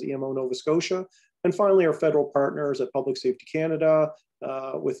such as EMO Nova Scotia, and finally our federal partners at Public Safety Canada,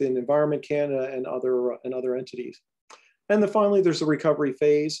 within Environment Canada and other entities. And then finally there's the recovery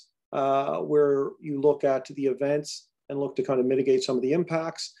phase, where you look at the events and look to kind of mitigate some of the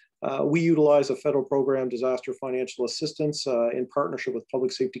impacts. We utilize a federal program, Disaster Financial Assistance, in partnership with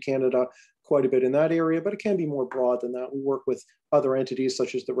Public Safety Canada, quite a bit in that area, but it can be more broad than that. We work with other entities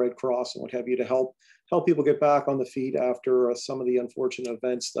such as the Red Cross and what have you to help people get back on the feet after some of the unfortunate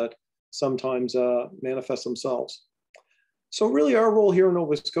events that sometimes manifest themselves. So really our role here in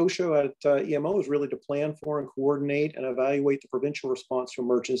Nova Scotia at EMO is really to plan for and coordinate and evaluate the provincial response to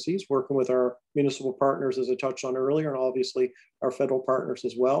emergencies, working with our municipal partners, as I touched on earlier, and obviously our federal partners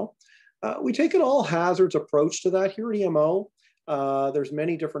as well. We take an all hazards approach to that here at EMO. There's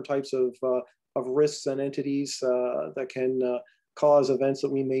many different types of risks and entities that can cause events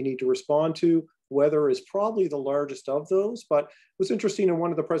that we may need to respond to. weather is probably the largest of those. But it was interesting in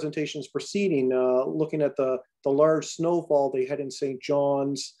one of the presentations preceding, looking at the large snowfall they had in St.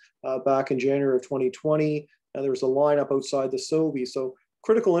 John's back in January of 2020. There was a lineup outside the SOBI. So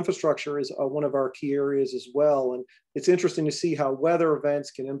critical infrastructure is one of our key areas as well. And it's interesting to see how weather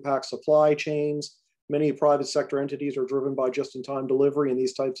events can impact supply chains. Many private sector entities are driven by just-in-time delivery and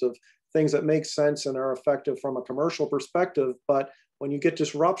these types of things that make sense and are effective from a commercial perspective. But when you get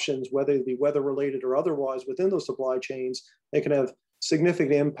disruptions, whether it be weather-related or otherwise within those supply chains, they can have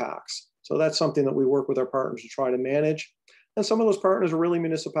significant impacts. So that's something that we work with our partners to try to manage. And some of those partners are really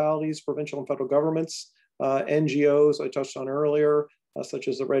municipalities, provincial and federal governments, NGOs I touched on earlier, such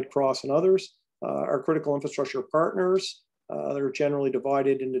as the Red Cross and others, are critical infrastructure partners. They're generally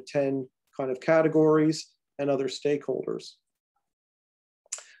divided into 10 kind of categories, and other stakeholders.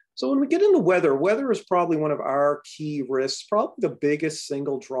 So when we get into weather, weather is probably one of our key risks, probably the biggest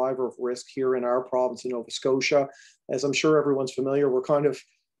single driver of risk here in our province in Nova Scotia. As I'm sure everyone's familiar, we're kind of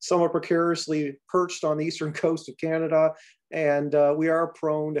somewhat precariously perched on the eastern coast of Canada, and we are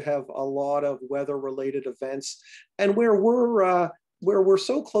prone to have a lot of weather-related events. And where we're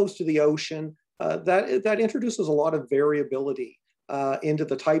so close to the ocean, that introduces a lot of variability into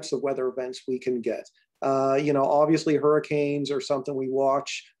the types of weather events we can get. Obviously hurricanes are something we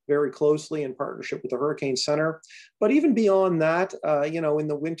watch very closely in partnership with the Hurricane Center. But even beyond that, in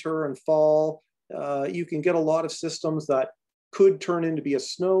the winter and fall, you can get a lot of systems that could turn into be a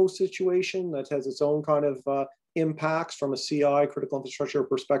snow situation that has its own kind of impacts from a CI, critical infrastructure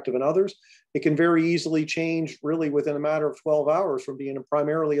perspective, and others. It can very easily change really within a matter of 12 hours from being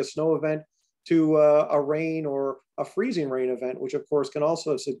primarily a snow event to a rain or a freezing rain event, which of course can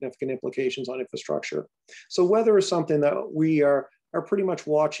also have significant implications on infrastructure. So weather is something that we are pretty much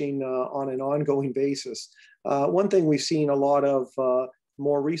watching on an ongoing basis. One thing we've seen a lot of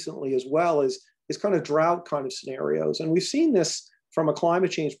more recently as well is kind of drought kind of scenarios. And we've seen this from a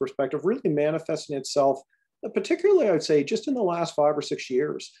climate change perspective really manifesting itself, particularly I would say just in the last 5 or 6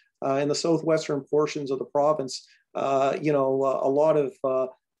 years in the southwestern portions of the province. A lot of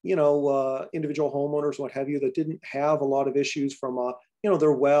individual homeowners, what have you, that didn't have a lot of issues from,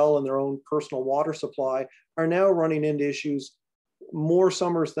 their well and their own personal water supply are now running into issues more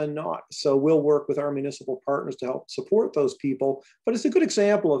summers than not. So we'll work with our municipal partners to help support those people. But it's a good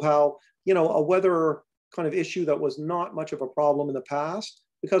example of how, a weather kind of issue that was not much of a problem in the past,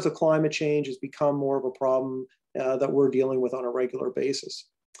 because of climate change, has become more of a problem that we're dealing with on a regular basis.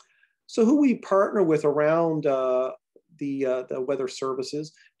 So who we partner with around the weather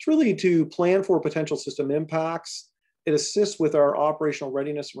services, it's really to plan for potential system impacts. It assists with our operational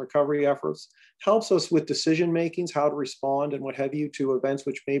readiness and recovery efforts, helps us with decision makings, how to respond and what have you to events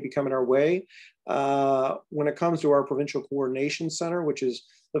which may be coming our way. When it comes to our Provincial Coordination Center, which is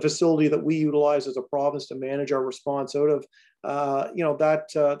the facility that we utilize as a province to manage our response out of,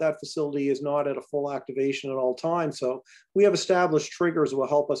 that facility is not at a full activation at all times. So we have established triggers that will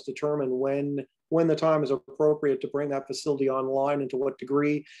help us determine when the time is appropriate to bring that facility online and to what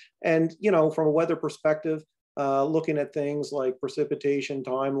degree. And, from a weather perspective, looking at things like precipitation,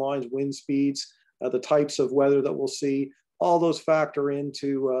 timelines, wind speeds, the types of weather that we'll see, all those factor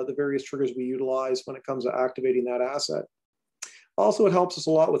into the various triggers we utilize when it comes to activating that asset. Also, it helps us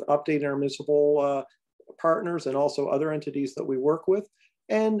a lot with updating our municipal partners and also other entities that we work with,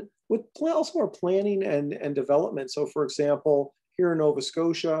 and with also our planning and development. So for example, here in Nova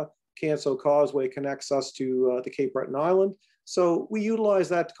Scotia, Canso Causeway connects us to the Cape Breton Island. So we utilize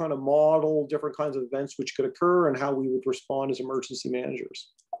that to kind of model different kinds of events which could occur and how we would respond as emergency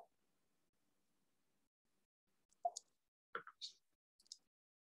managers.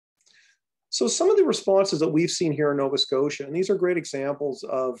 So some of the responses that we've seen here in Nova Scotia, and these are great examples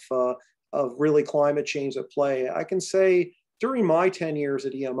of really climate change at play. I can say during my 10 years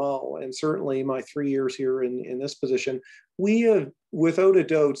at EMO, and certainly my 3 years here in this position, we have without a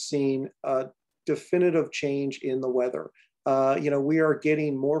doubt seen a definitive change in the weather. We are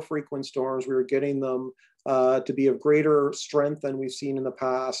getting more frequent storms. We are getting them to be of greater strength than we've seen in the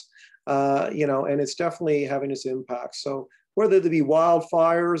past, and it's definitely having its impact. So whether they be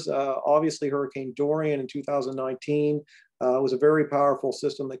wildfires, obviously Hurricane Dorian in 2019 was a very powerful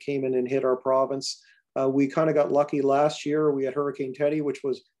system that came in and hit our province. We kind of got lucky last year. We had Hurricane Teddy, which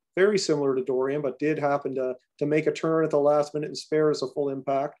was very similar to Dorian, but did happen to make a turn at the last minute and spare us a full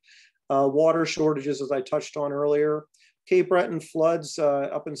impact. Water shortages, as I touched on earlier. Cape Breton floods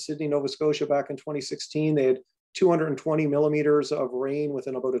up in Sydney, Nova Scotia back in 2016. They had 220 millimeters of rain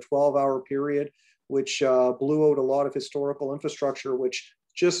within about a 12-hour period, which blew out a lot of historical infrastructure, which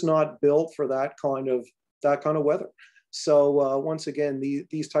just not built for that kind of weather. So once again,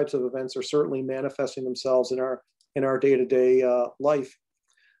 these types of events are certainly manifesting themselves in our day-to-day life.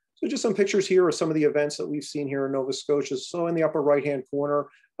 So just some pictures here of some of the events that we've seen here in Nova Scotia. So in the upper right-hand corner,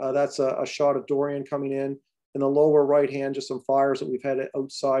 that's a shot of Dorian coming in. In the lower right-hand, just some fires that we've had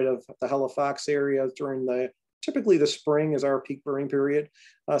outside of the Halifax area during typically the spring is our peak burning period,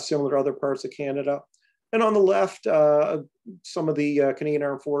 similar to other parts of Canada. And on the left, some of the Canadian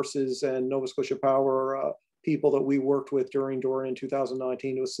Armed Forces and Nova Scotia Power people that we worked with during Dorian in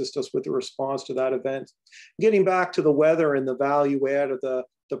 2019 to assist us with the response to that event. Getting back to the weather and the value add of the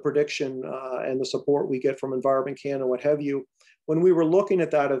prediction and the support we get from Environment Canada, what have you, when we were looking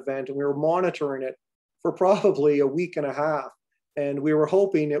at that event and we were monitoring it for probably a week and a half, and we were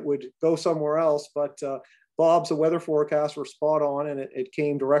hoping it would go somewhere else, but Bob's weather forecasts were spot on, and it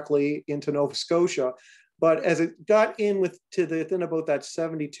came directly into Nova Scotia. But as it got within about that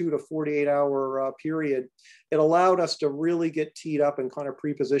 72 to 48 hour period, it allowed us to really get teed up and kind of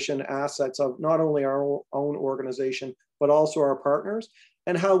pre-position assets of not only our own organization, but also our partners,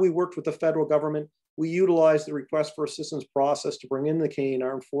 and how we worked with the federal government. We utilized the request for assistance process to bring in the Canadian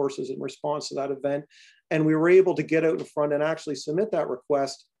Armed Forces in response to that event. And we were able to get out in front and actually submit that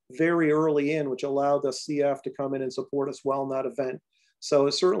request very early in, which allowed the CF to come in and support us well in that event. So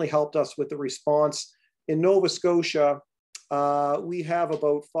it certainly helped us with the response. In Nova Scotia, we have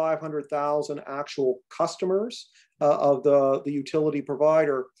about 500,000 actual customers of the utility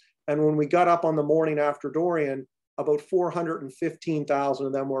provider. And when we got up on the morning after Dorian, about 415,000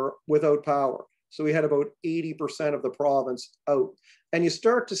 of them were without power. So we had about 80% of the province out. And you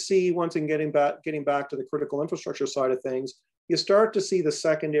start to see, once in getting back to the critical infrastructure side of things, you start to see the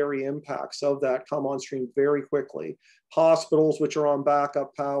secondary impacts of that come on stream very quickly. Hospitals, which are on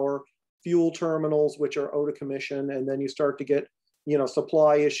backup power, fuel terminals, which are out of commission, and then you start to get,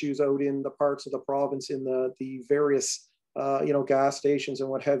 supply issues out in the parts of the province in the various, gas stations and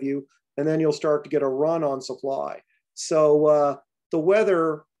what have you. And then you'll start to get a run on supply. So the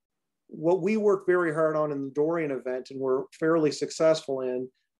weather, what we worked very hard on in the Dorian event and were fairly successful in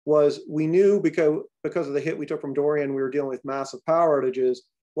was we knew because of the hit we took from Dorian, we were dealing with massive power outages.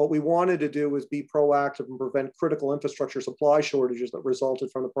 What we wanted to do was be proactive and prevent critical infrastructure supply shortages that resulted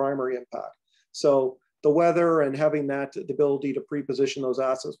from the primary impact. So the weather and having the ability to pre-position those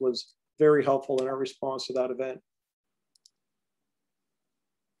assets was very helpful in our response to that event.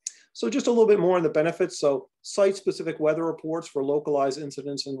 So just a little bit more on the benefits. So site-specific weather reports for localized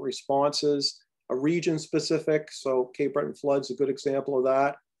incidents and responses, a region-specific, so Cape Breton floods is a good example of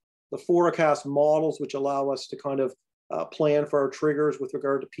that. The forecast models, which allow us to kind of plan for our triggers with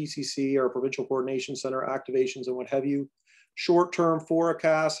regard to PCC, our Provincial Coordination Center activations and what have you. Short-term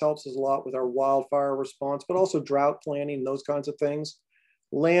forecast helps us a lot with our wildfire response, but also drought planning, those kinds of things.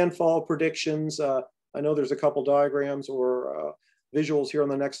 Landfall predictions. I know there's a couple diagrams or visuals here on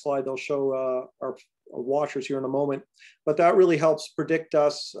the next slide. They'll show our watchers here in a moment, but that really helps predict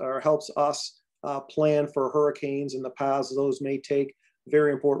us or helps us plan for hurricanes and the paths those may take.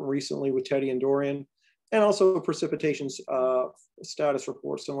 Very important recently with Teddy and Dorian, and also precipitation status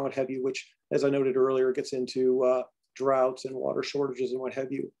reports and what have you, which, as I noted earlier, gets into droughts and water shortages and what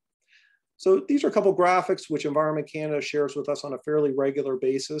have you. So these are a couple graphics which Environment Canada shares with us on a fairly regular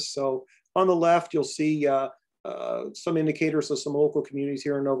basis. So on the left, you'll see some indicators of some local communities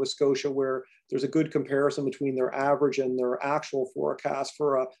here in Nova Scotia where there's a good comparison between their average and their actual forecast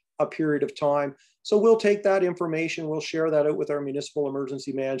for a period of time. So we'll take that information, we'll share that out with our municipal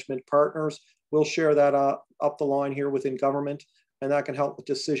emergency management partners. We'll share that up the line here within government, and that can help with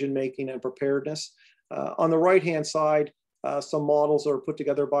decision-making and preparedness. On the right-hand side, some models are put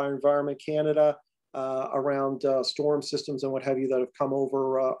together by Environment Canada around storm systems and what have you that have come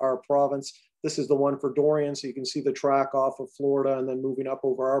over our province. This is the one for Dorian, so you can see the track off of Florida and then moving up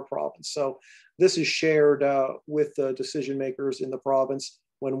over our province. So this is shared with the decision makers in the province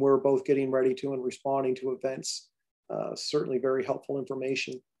when we're both getting ready to and responding to events. Certainly very helpful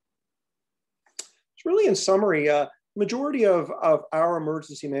information. It's really, in summary, majority of our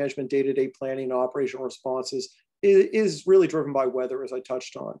emergency management day-to-day planning and operational responses is really driven by weather, as I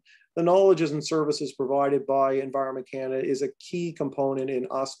touched on. The knowledges and services provided by Environment Canada is a key component in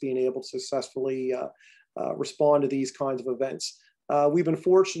us being able to successfully respond to these kinds of events. We've been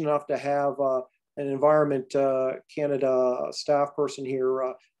fortunate enough to have an Environment Canada staff person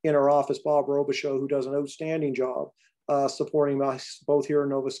here in our office, Bob Robichaud, who does an outstanding job supporting us both here in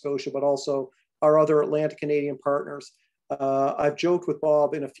Nova Scotia, but also our other Atlantic Canadian partners. I've joked with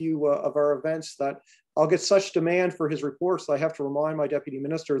Bob in a few of our events that I'll get such demand for his reports that I have to remind my deputy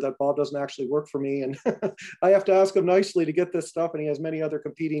minister that Bob doesn't actually work for me, and I have to ask him nicely to get this stuff, and he has many other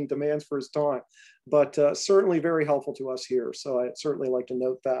competing demands for his time. But certainly very helpful to us here, so I'd certainly like to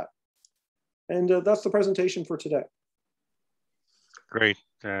note that. And that's the presentation for today. Great,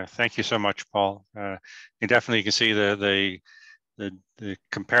 thank you so much, Paul. You definitely can see the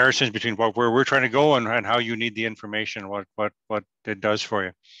comparisons between where we're trying to go and how you need the information, what it does for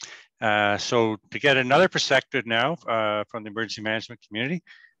you. So to get another perspective now from the emergency management community,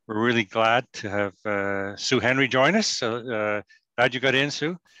 we're really glad to have Sue Henry join us. So glad you got in,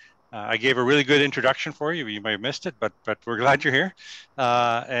 Sue. I gave a really good introduction for you. You may have missed it, but we're glad you're here.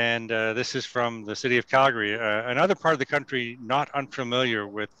 This is from the city of Calgary, another part of the country not unfamiliar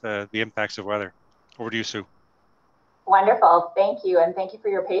with the impacts of weather. Over to you, Sue. Wonderful, thank you, and thank you for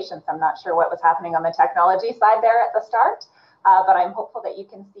your patience. I'm not sure what was happening on the technology side there at the start. But I'm hopeful that you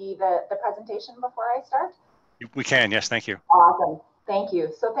can see the presentation before I start. We can, yes, thank you. Awesome, thank you.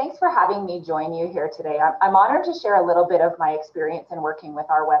 So thanks for having me join you here today. I'm honored to share a little bit of my experience in working with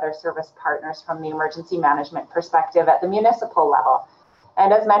our weather service partners from the emergency management perspective at the municipal level.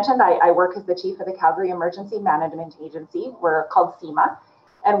 And as mentioned, I work as the chief of the Calgary Emergency Management Agency. We're called CMA.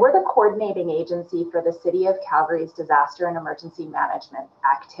 And we're the coordinating agency for the City of Calgary's disaster and emergency management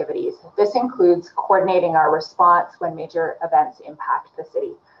activities. This includes coordinating our response when major events impact the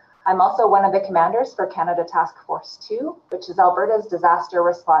city. I'm also one of the commanders for Canada Task Force 2, which is Alberta's disaster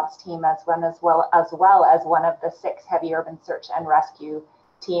response team, as well as one of the 6 heavy urban search and rescue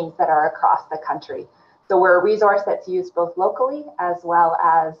teams that are across the country. So we're a resource that's used both locally as well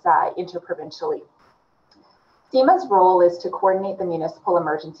as interprovincially. CMA's role is to coordinate the Municipal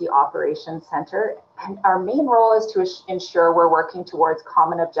Emergency Operations Center, and our main role is to ensure we're working towards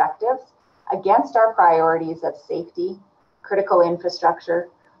common objectives against our priorities of safety, critical infrastructure,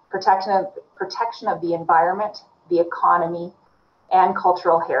 protection of the environment, the economy, and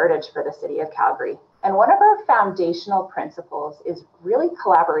cultural heritage for the City of Calgary. And one of our foundational principles is really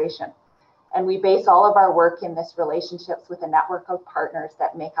collaboration. And we base all of our work in this relationships with a network of partners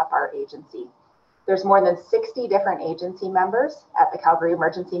that make up our agency. There's more than 60 different agency members at the Calgary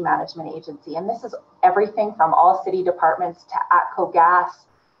Emergency Management Agency. And this is everything from all city departments to ATCO Gas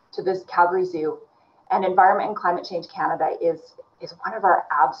to this Calgary Zoo. And Environment and Climate Change Canada is one of our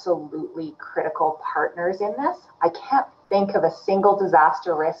absolutely critical partners in this. I can't think of a single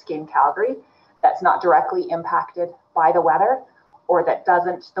disaster risk in Calgary that's not directly impacted by the weather, or that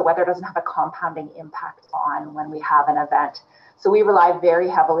the weather doesn't have a compounding impact on when we have an event. So we rely very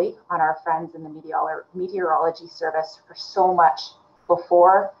heavily on our friends in the meteorology service for so much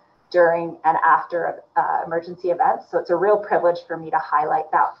before, during, and after emergency events. So it's a real privilege for me to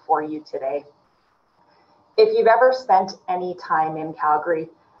highlight that for you today. If you've ever spent any time in Calgary,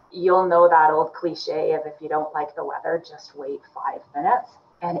 you'll know that old cliche of if you don't like the weather, just wait 5 minutes.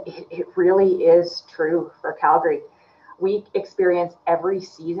 And it really is true for Calgary. We experience every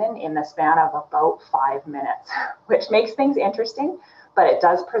season in the span of about 5 minutes, which makes things interesting, but it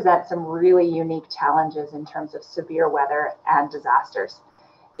does present some really unique challenges in terms of severe weather and disasters.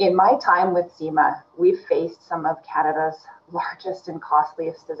 In my time with CMA, we've faced some of Canada's largest and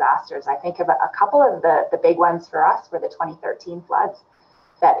costliest disasters. I think of a couple of the big ones for us were the 2013 floods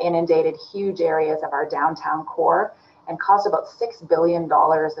that inundated huge areas of our downtown core and caused about $6 billion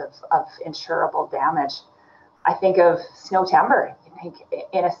of insurable damage. I think of Snowtember.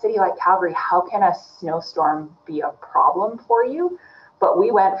 In a city like Calgary, how can a snowstorm be a problem for you? But we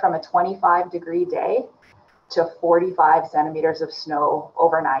went from a 25-degree day to 45 centimeters of snow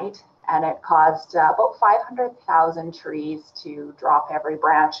overnight, and it caused about 500,000 trees to drop every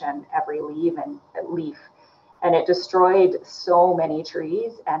branch and every leaf. And it destroyed so many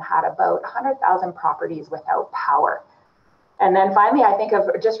trees and had about 100,000 properties without power. And then finally, I think of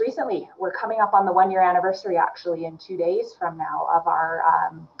just recently, we're coming up on the 1-year anniversary, actually, in 2 days from now, of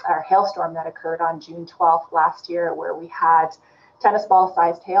our hailstorm that occurred on June 12th last year, where we had tennis ball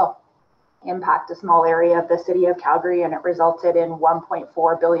sized hail impact a small area of the city of Calgary, and it resulted in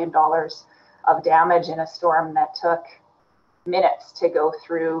 $1.4 billion of damage in a storm that took minutes to go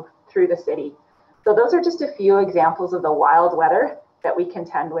through the city. So those are just a few examples of the wild weather that we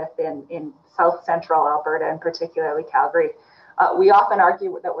contend with in South Central Alberta, and particularly Calgary. We often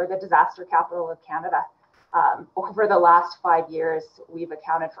argue that we're the disaster capital of Canada. Over the last 5 years, we've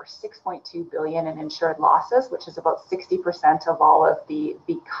accounted for $6.2 billion in insured losses, which is about 60% of all of the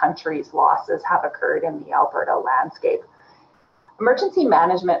country's losses have occurred in the Alberta landscape. Emergency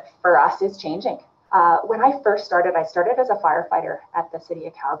management for us is changing. When I first started, I started as a firefighter at the City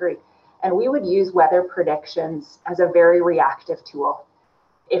of Calgary. And we would use weather predictions as a very reactive tool.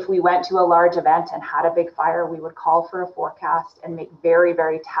 If we went to a large event and had a big fire, we would call for a forecast and make very,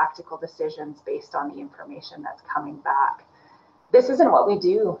 very tactical decisions based on the information that's coming back. This isn't what we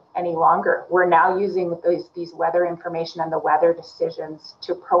do any longer. We're now using these weather information and the weather decisions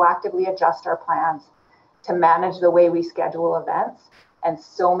to proactively adjust our plans, to manage the way we schedule events, and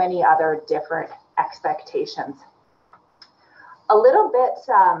so many other different expectations. A little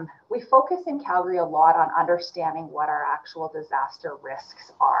bit, we focus in Calgary a lot on understanding what our actual disaster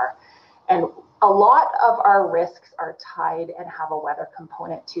risks are. And a lot of our risks are tied and have a weather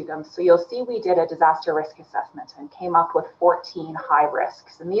component to them. So you'll see we did a disaster risk assessment and came up with 14 high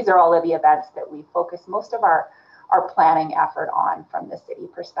risks. And these are all of the events that we focus most of our planning effort on from the city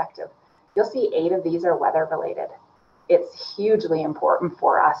perspective. You'll see 8 of these are weather related. It's hugely important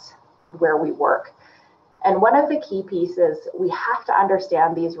for us where we work. And one of the key pieces, we have to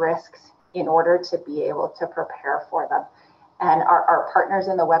understand these risks in order to be able to prepare for them. And our partners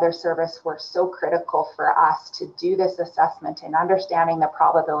in the Weather Service were so critical for us to do this assessment in understanding the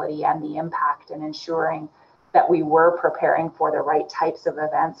probability and the impact and ensuring that we were preparing for the right types of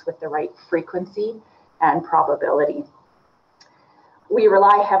events with the right frequency and probability. We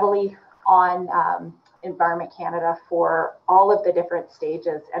rely heavily on Environment Canada for all of the different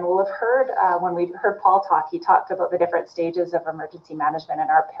stages. And we'll have heard, when we heard Paul talk, he talked about the different stages of emergency management and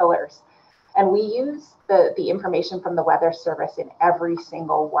our pillars. And we use the information from the Weather Service in every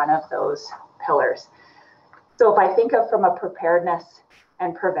single one of those pillars. So if I think of from a preparedness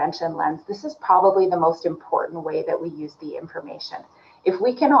and prevention lens, this is probably the most important way that we use the information. If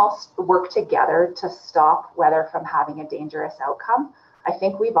we can all work together to stop weather from having a dangerous outcome, I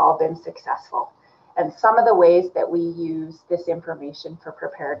think we've all been successful. And some of the ways that we use this information for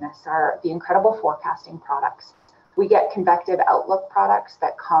preparedness are the incredible forecasting products. We get convective outlook products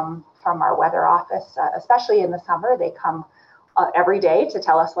that come from our weather office, especially in the summer. They come every day to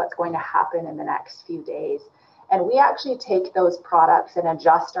tell us what's going to happen in the next few days. And we actually take those products and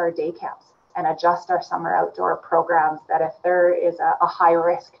adjust our day camps and adjust our summer outdoor programs, that if there is a high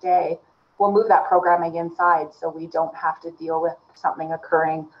risk day, we'll move that programming inside so we don't have to deal with something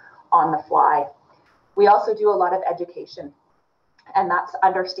occurring on the fly. We also do a lot of education, and that's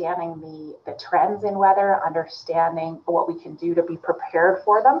understanding the trends in weather, understanding what we can do to be prepared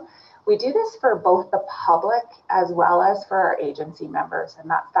for them. We do this for both the public as well as for our agency members, and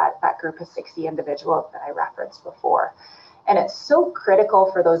that group of 60 individuals that I referenced before. And it's so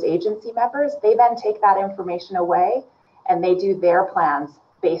critical for those agency members. They then take that information away and they do their plans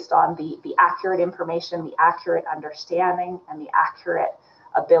based on the accurate information, the accurate understanding, and the accurate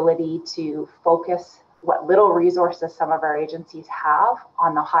ability to focus what little resources some of our agencies have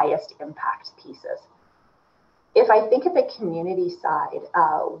on the highest impact pieces. If I think of the community side,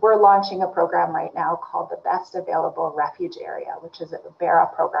 we're launching a program right now called the Best Available Refuge Area, which is a BERA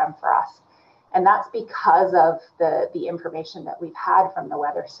program for us. And that's because of the information that we've had from the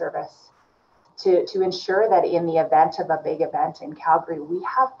Weather Service to ensure that in the event of a big event in Calgary, we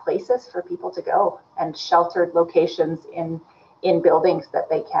have places for people to go and sheltered locations in buildings that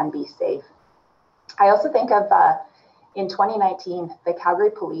they can be safe. I also think of in 2019, the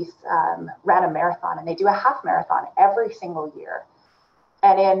Calgary Police ran a marathon, and they do a half marathon every single year.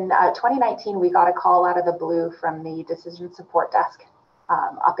 And in 2019, we got a call out of the blue from the Decision Support Desk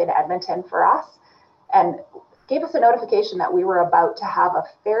up in Edmonton for us, and gave us a notification that we were about to have a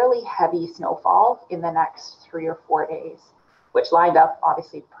fairly heavy snowfall in the next 3 or 4 days, which lined up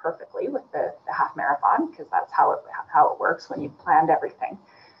obviously perfectly with the half marathon, because that's how it works when you've planned everything.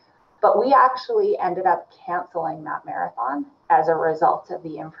 But we actually ended up canceling that marathon as a result of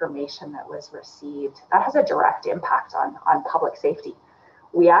the information that was received. That has a direct impact on public safety.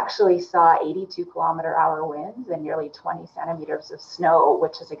 We actually saw 82-kilometer-hour winds and nearly 20 centimeters of snow,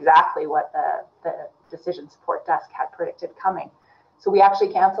 which is exactly what the Decision Support Desk had predicted coming. So we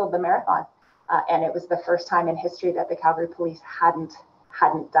actually canceled the marathon, and it was the first time in history that the Calgary Police hadn't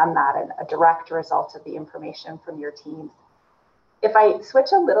done that, and a direct result of the information from your teams. If I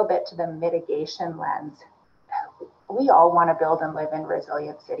switch a little bit to the mitigation lens, we all want to build and live in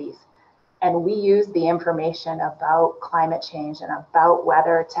resilient cities. And we use the information about climate change and about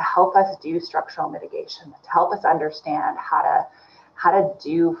weather to help us do structural mitigation, to help us understand how to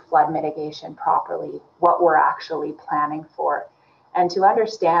do flood mitigation properly, what we're actually planning for. And to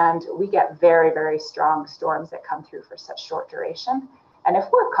understand, we get very, very strong storms that come through for such short duration. And if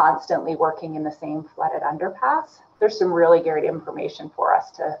we're constantly working in the same flooded underpass, there's some really great information for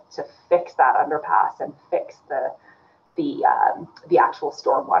us to fix that underpass and fix the actual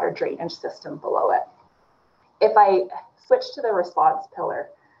stormwater drainage system below it. If I switch to the response pillar,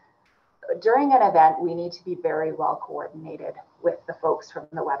 during an event, we need to be very well coordinated with the folks from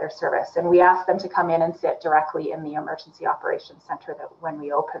the Weather Service. And we ask them to come in and sit directly in the Emergency Operations Center that when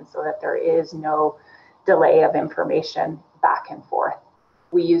we open, so that there is no delay of information back and forth.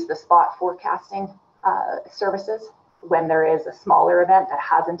 We use the spot forecasting services when there is a smaller event that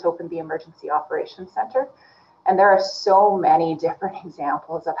hasn't opened the Emergency Operations Center. And there are so many different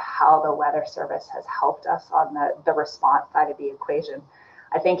examples of how the Weather Service has helped us on the response side of the equation.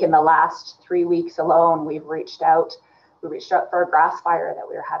 I think in the last 3 weeks alone, we reached out for a grass fire that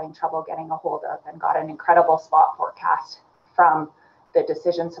we were having trouble getting a hold of, and got an incredible spot forecast from the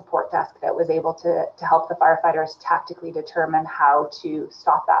decision support desk that was able to help the firefighters tactically determine how to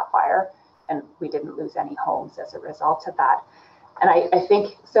stop that fire. And we didn't lose any homes as a result of that. And I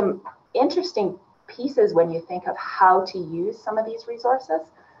think some interesting pieces when you think of how to use some of these resources.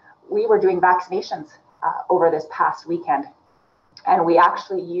 We were doing vaccinations over this past weekend, and we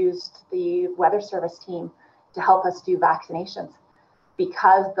actually used the Weather Service team to help us do vaccinations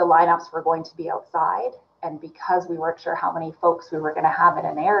because the lineups were going to be outside, and because we weren't sure how many folks we were going to have in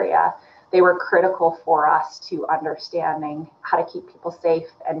an area. They were critical for us to understanding how to keep people safe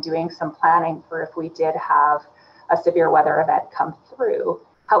and doing some planning for if we did have a severe weather event come through,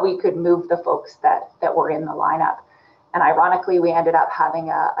 how we could move the folks that were in the lineup. And ironically, we ended up having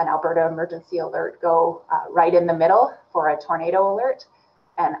an Alberta emergency alert go right in the middle for a tornado alert.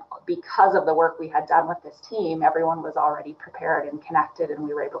 And because of the work we had done with this team, everyone was already prepared and connected, and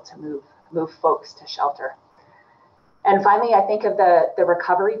we were able to move folks to shelter. And finally, I think of the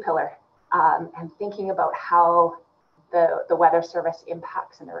recovery pillar and thinking about how the Weather Service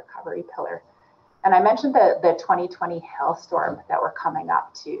impacts in the recovery pillar. And I mentioned the 2020 hailstorm that we're coming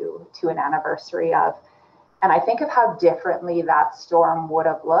up to an anniversary of. And I think of how differently that storm would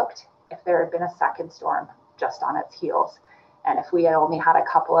have looked if there had been a second storm just on its heels. And if we had only had a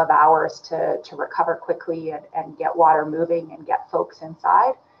couple of hours to recover quickly and get water moving and get folks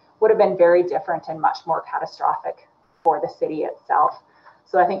inside, would have been very different and much more catastrophic for the city itself.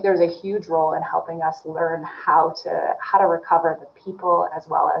 So I think there's a huge role in helping us learn how to recover the people as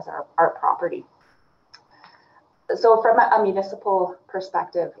well as our property. So from a municipal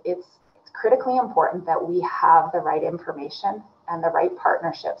perspective, it's critically important that we have the right information and the right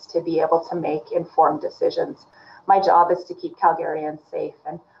partnerships to be able to make informed decisions. My job is to keep Calgarians safe,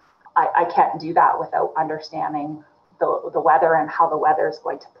 and I can't do that without understanding the weather and how the weather is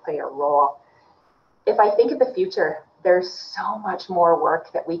going to play a role. If I think of the future, there's so much more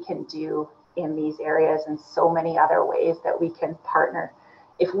work that we can do in these areas and so many other ways that we can partner.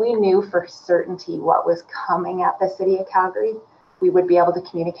 If we knew for certainty what was coming at the city of Calgary, we would be able to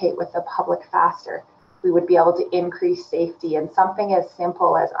communicate with the public faster. We would be able to increase safety, and something as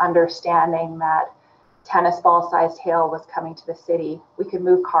simple as understanding that tennis ball sized hail was coming to the city, we could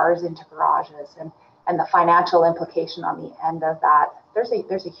move cars into garages, and the financial implication on the end of that, there's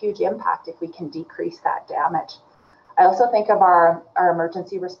a huge impact if we can decrease that damage. I also think of our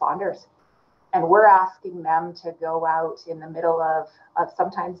emergency responders, and we're asking them to go out in the middle of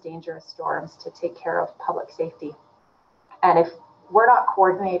sometimes dangerous storms to take care of public safety. And if we're not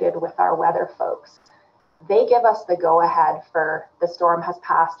coordinated with our weather folks, they give us the go ahead for the storm has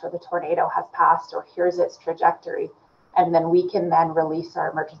passed or the tornado has passed or here's its trajectory. And then we can then release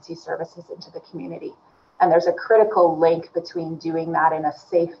our emergency services into the community. And there's a critical link between doing that in a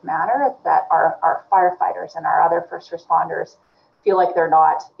safe manner that our firefighters and our other first responders feel like they're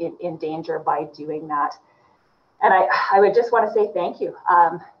not in danger by doing that. And I would just want to say thank you.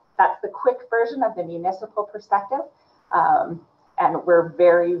 That's the quick version of the municipal perspective. And we're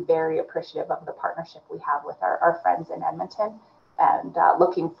very, very appreciative of the partnership we have with our friends in Edmonton, and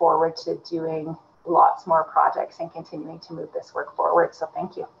looking forward to doing lots more projects and continuing to move this work forward. So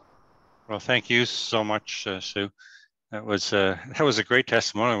thank you. Well, thank you so much, Sue. That was a great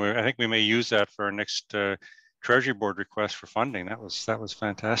testimony. I think we may use that for our next Treasury Board request for funding. That was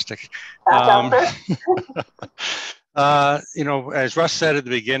fantastic. You know, as Russ said at the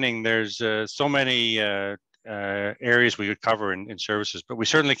beginning, there's so many areas we could cover in services, but we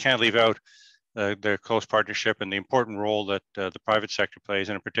certainly can't leave out the close partnership and the important role that the private sector plays,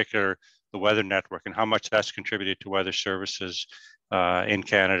 and in particular the weather network, and how much that's contributed to weather services in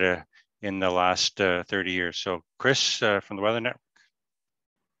Canada in the last 30 years. So Chris from the Weather Network.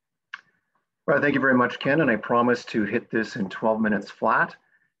 Well, thank you very much, Ken. And I promise to hit this in 12 minutes flat.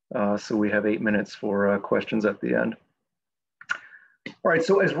 So we have 8 minutes for questions at the end. All right,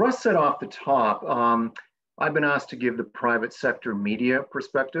 so as Russ said off the top, I've been asked to give the private sector media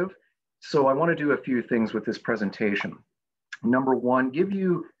perspective. So I want to do a few things with this presentation. Number one, give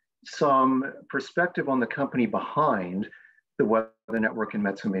you some perspective on the company behind the Weather Network and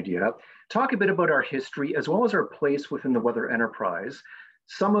Media, talk a bit about our history as well as our place within the weather enterprise,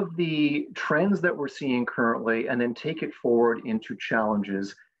 some of the trends that we're seeing currently, and then take it forward into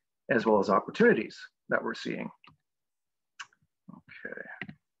challenges as well as opportunities that we're seeing. Okay.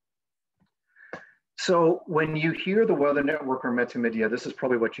 So when you hear the Weather Network or Media, this is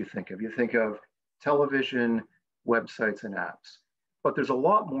probably what you think of. You think of television, websites, and apps. But there's a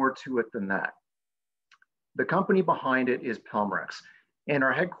lot more to it than that. The company behind it is Pelmorex, and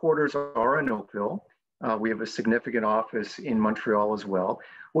our headquarters are in Oakville. We have a significant office in Montreal as well.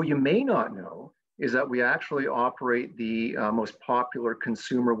 What you may not know is that we actually operate the most popular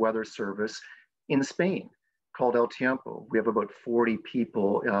consumer weather service in Spain called El Tiempo. We have about 40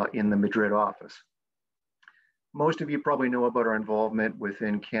 people in the Madrid office. Most of you probably know about our involvement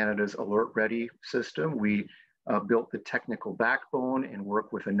within Canada's Alert Ready system. We built the technical backbone and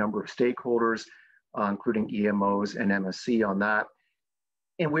work with a number of stakeholders, including EMOs and MSC on that.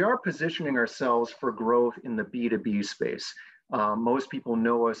 And we are positioning ourselves for growth in the B2B space. Most people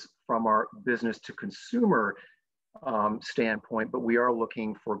know us from our business to consumer standpoint, but we are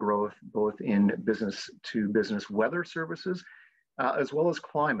looking for growth both in business to business weather services, as well as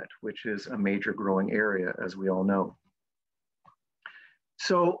climate, which is a major growing area, as we all know.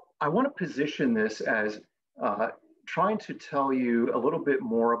 So I want to position this as trying to tell you a little bit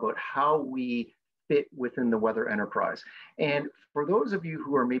more about how we fit within the weather enterprise. And for those of you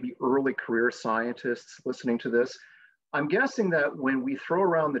who are maybe early career scientists listening to this, I'm guessing that when we throw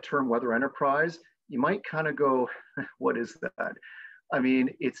around the term weather enterprise, you might kind of go, what is that? I mean,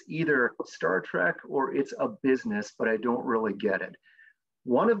 it's either Star Trek or it's a business, but I don't really get it.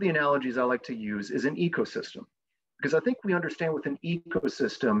 One of the analogies I like to use is an ecosystem, because I think we understand with an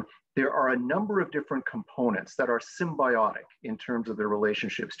ecosystem, there are a number of different components that are symbiotic in terms of their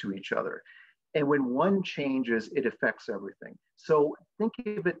relationships to each other. And when one changes, it affects everything. So think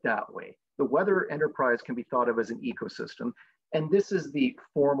of it that way. The weather enterprise can be thought of as an ecosystem, and this is the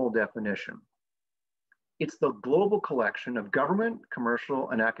formal definition. It's the global collection of government, commercial,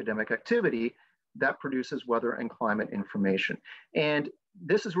 and academic activity that produces weather and climate information. And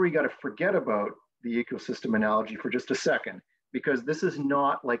this is where you got to forget about the ecosystem analogy for just a second, because this is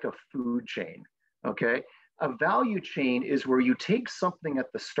not like a food chain, okay? A value chain is where you take something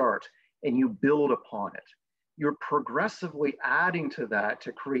at the start and you build upon it. You're progressively adding to that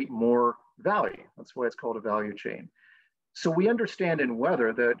to create more value. That's why it's called a value chain. So we understand in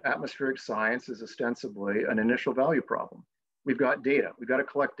weather that atmospheric science is ostensibly an initial value problem. We've got data, we've got to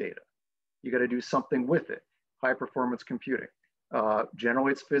collect data. You got to do something with it, high performance computing.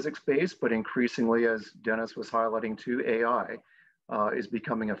 Generally it's physics-based, but increasingly, as Dennis was highlighting too, AI is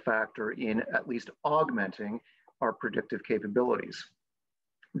becoming a factor in at least augmenting our predictive capabilities.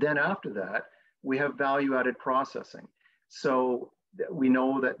 Then after that, we have value-added processing. So we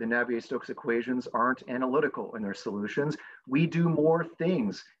know that the Navier-Stokes equations aren't analytical in their solutions. We do more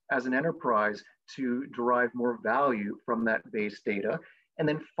things as an enterprise to derive more value from that base data. And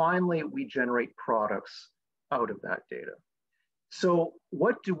then finally, we generate products out of that data. So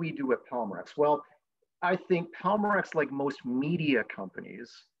what do we do at Pelmorex? Well, I think Pelmorex, like most media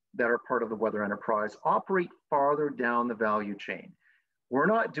companies that are part of the weather enterprise, operate farther down the value chain. We're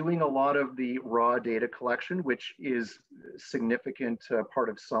not doing a lot of the raw data collection, which is a significant part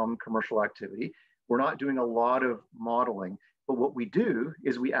of some commercial activity. We're not doing a lot of modeling, but what we do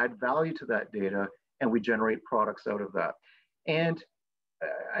is we add value to that data and we generate products out of that. And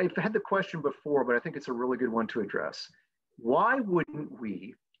I've had the question before, but I think it's a really good one to address. Why wouldn't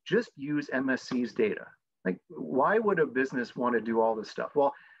we just use MSC's data? Like, why would a business want to do all this stuff?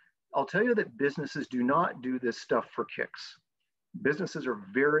 Well, I'll tell you that businesses do not do this stuff for kicks. Businesses are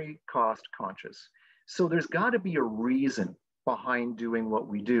very cost conscious. So there's got to be a reason behind doing what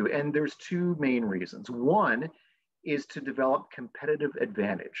we do. And there's two main reasons. One is to develop competitive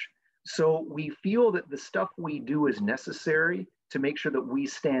advantage. So we feel that the stuff we do is necessary to make sure that we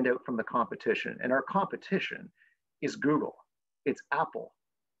stand out from the competition. And our competition is Google, it's Apple,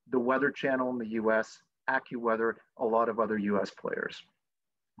 the Weather Channel in the US, AccuWeather, a lot of other US players.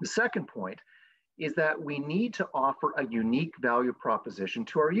 The second point is that we need to offer a unique value proposition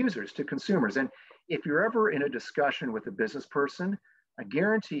to our users, to consumers. And if you're ever in a discussion with a business person, I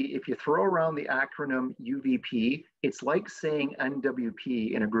guarantee if you throw around the acronym UVP, it's like saying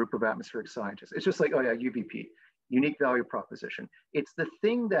NWP in a group of atmospheric scientists. It's just like, oh yeah, UVP, unique value proposition. It's the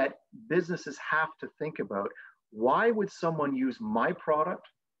thing that businesses have to think about. Why would someone use my product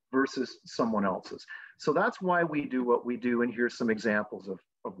versus someone else's? So that's why we do what we do. And here's some examples of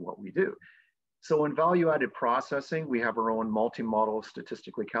what we do. So in value-added processing, we have our own multi-model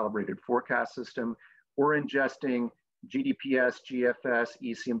statistically calibrated forecast system. We're ingesting GDPS, GFS,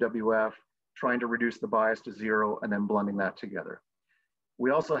 ECMWF, trying to reduce the bias to 0 and then blending that together.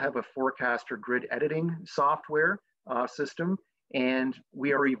 We also have a forecaster grid editing software system, and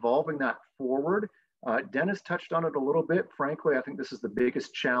we are evolving that forward. Dennis touched on it a little bit. Frankly, I think this is the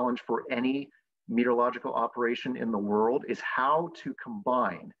biggest challenge for any meteorological operation in the world, is how to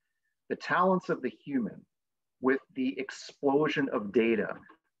combine the talents of the human with the explosion of data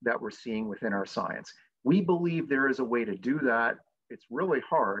that we're seeing within our science. We believe there is a way to do that. It's really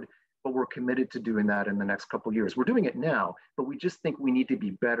hard, but we're committed to doing that in the next couple of years. We're doing it now, but we just think we need to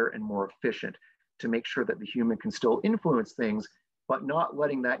be better and more efficient to make sure that the human can still influence things, but not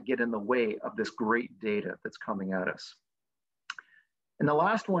letting that get in the way of this great data that's coming at us. And the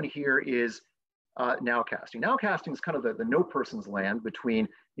last one here is nowcasting. Nowcasting is kind of the no person's land between,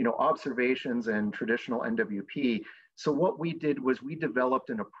 you know, observations and traditional NWP. So what we did was we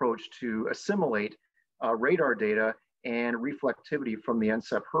developed an approach to assimilate radar data and reflectivity from the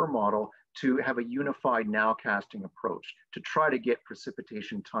NCEP-HER model to have a unified nowcasting approach to try to get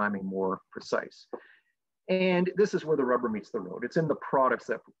precipitation timing more precise. And this is where the rubber meets the road. It's in the products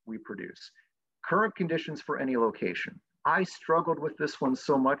that we produce. Current conditions for any location. I struggled with this one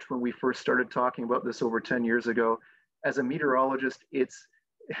so much when we first started talking about this over 10 years ago. As a meteorologist, it's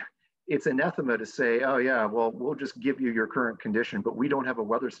anathema to say, oh yeah, well, we'll just give you your current condition, but we don't have a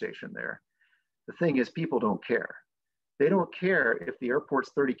weather station there. The thing is, people don't care. They don't care if the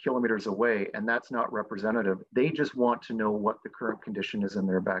airport's 30 kilometers away and that's not representative. They just want to know what the current condition is in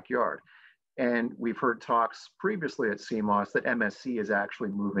their backyard. And we've heard talks previously at CMOS that MSC is actually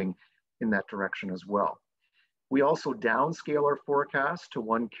moving in that direction as well. We also downscale our forecast to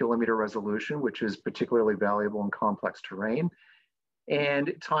 1 kilometer resolution, which is particularly valuable in complex terrain.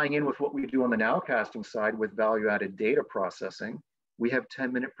 And tying in with what we do on the nowcasting side with value-added data processing, we have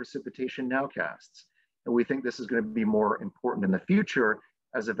 10-minute precipitation nowcasts. And we think this is going to be more important in the future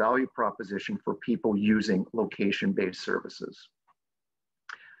as a value proposition for people using location-based services.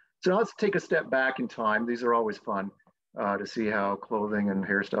 So now let's take a step back in time. These are always fun to see how clothing and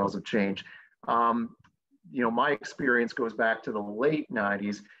hairstyles have changed. You know, my experience goes back to the late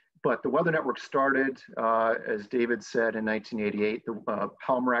 90s, but the Weather Network started, as David said, in 1988. The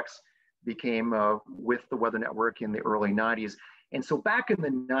Palmrex became with the Weather Network in the early 90s. And so back in the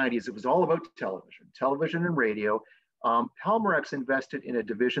 90s, it was all about television and radio. Palmrex invested in a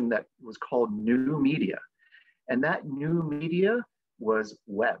division that was called New Media. And that new media was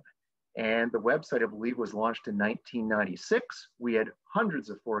web. And the website, I believe, was launched in 1996. We had hundreds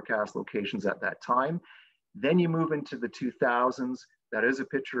of forecast locations at that time. Then you move into the 2000s. That is a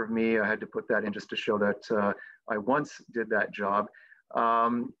picture of me. I had to put that in just to show that I once did that job.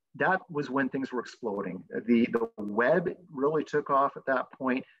 That was when things were exploding. The web really took off at that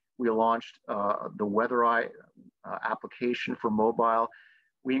point. We launched the Weather Eye application for mobile.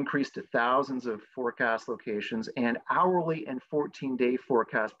 We increased to thousands of forecast locations, and hourly and 14-day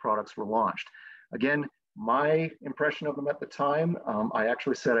forecast products were launched. Again, my impression of them at the time, I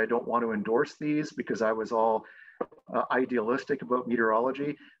actually said I don't want to endorse these because I was all idealistic about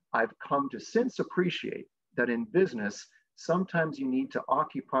meteorology. I've come to since appreciate that in business, sometimes you need to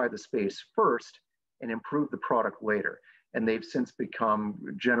occupy the space first and improve the product later. And they've since become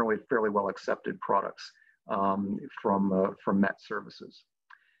generally fairly well accepted products from Met Services.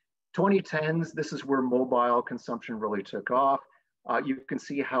 2010s, this is where mobile consumption really took off. You can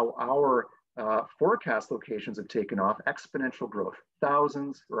see how our forecast locations have taken off, exponential growth,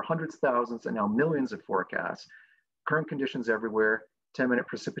 thousands or hundreds of thousands and now millions of forecasts, current conditions everywhere, 10-minute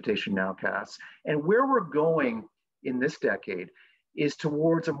precipitation nowcasts. And where we're going in this decade is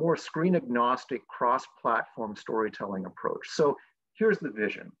towards a more screen agnostic cross-platform storytelling approach. So here's the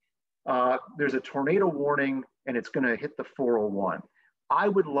vision. There's a tornado warning and it's gonna hit the 401. I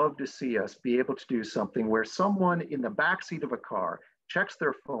would love to see us be able to do something where someone in the backseat of a car checks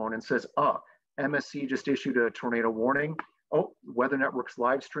their phone and says, oh, MSC just issued a tornado warning. Oh, Weather Network's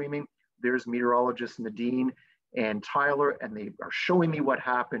live streaming. There's meteorologists Nadine and Tyler, and they are showing me what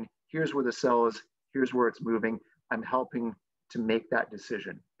happened. Here's where the cell is. Here's where it's moving. I'm helping to make that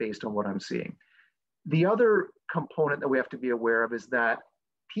decision based on what I'm seeing. The other component that we have to be aware of is that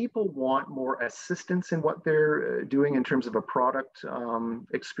people want more assistance in what they're doing in terms of a product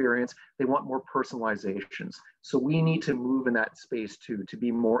experience. They want more personalizations. So we need to move in that space too, to be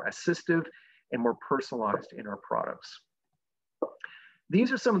more assistive and more personalized in our products.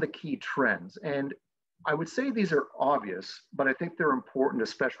 These are some of the key trends. And I would say these are obvious, but I think they're important,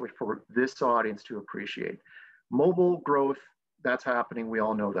 especially for this audience to appreciate. Mobile growth, that's happening, we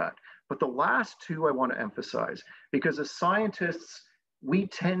all know that. But the last two I want to emphasize, because as scientists, we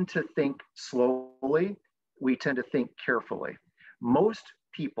tend to think slowly. we tend to think carefully. Most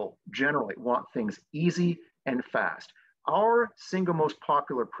people generally want things easy and fast. Our single most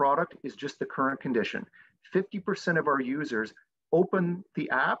popular product is just the current condition. 50% of our users open the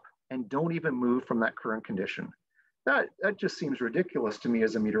app and don't even move from that current condition. That just seems ridiculous to me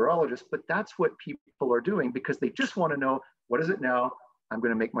as a meteorologist, but that's what people are doing because they just want to know, what is it now? I'm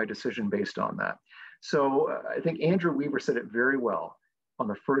going to make my decision based on that. So I think Andrew Weaver said it very well on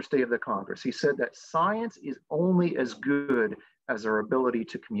the first day of the Congress. He said that science is only as good as our ability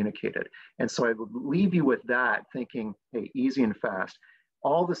to communicate it. And so I would leave you with that thinking, hey, easy and fast.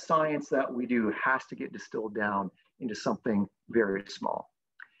 All the science that we do has to get distilled down into something very small.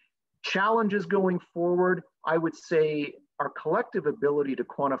 Challenges going forward, I would say our collective ability to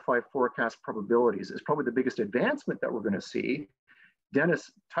quantify forecast probabilities is probably the biggest advancement that we're going to see.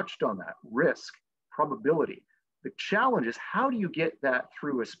 Dennis touched on that, risk, probability. The challenge is how do you get that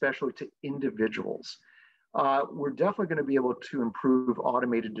through, especially to individuals? We're definitely going to be able to improve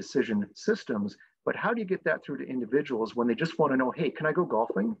automated decision systems, but how do you get that through to individuals when they just want to know, hey, can I go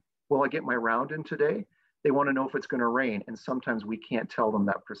golfing? Will I get my round in today? They want to know if it's going to rain, and sometimes we can't tell them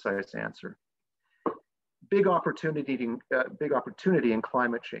that precise answer. Big opportunity in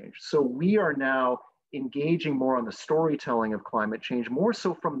climate change. So we are now engaging more on the storytelling of climate change, more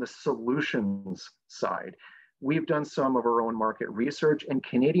so from the solutions side. We've done some of our own market research, and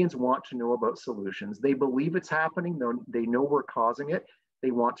Canadians want to know about solutions. They believe it's happening. They know we're causing it.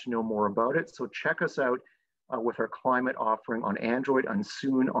 They want to know more about it. So check us out with our climate offering on Android and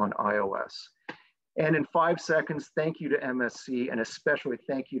soon on iOS. And in 5 seconds, thank you to MSC, and especially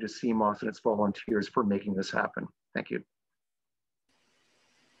thank you to CMOS and its volunteers for making this happen. Thank you.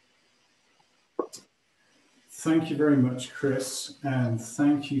 Thank you very much, Chris, and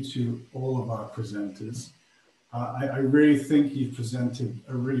thank you to all of our presenters. I really think you've presented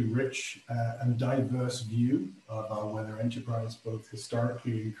a really rich and diverse view of our weather enterprise, both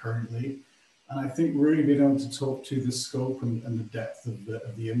historically and currently. And I think really being able to talk to the scope and the depth of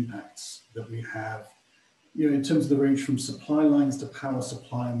the impacts that we have, you know, in terms of the range from supply lines to power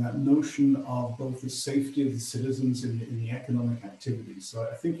supply, and that notion of both the safety of the citizens in the economic activities. So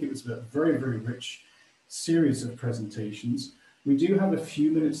I think it was a very, very rich series of presentations. We do have a few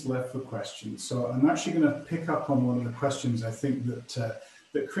minutes left for questions. So I'm actually going to pick up on one of the questions I think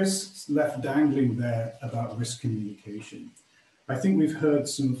that Chris left dangling there about risk communication. I think we've heard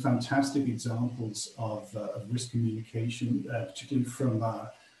some fantastic examples of risk communication, particularly from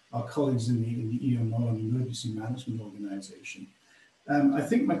our colleagues in the EMO and Emergency Management Organization. I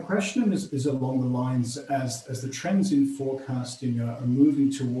think my question is along the lines as the trends in forecasting are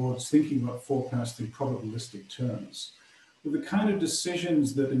moving towards thinking about forecasting probabilistic terms. With the kind of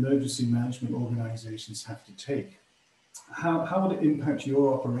decisions that emergency management organizations have to take, how would it impact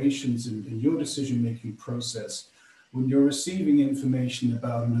your operations and your decision-making process when you're receiving information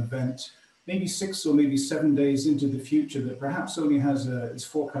about an event maybe 6 or maybe 7 days into the future that perhaps only is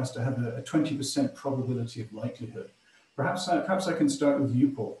forecast to have a 20% probability of likelihood? Perhaps I can start with you,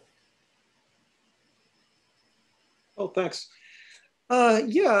 Paul. Oh, thanks.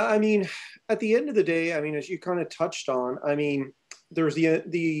 Yeah, I mean, at the end of the day, I mean, as you kind of touched on, I mean, there's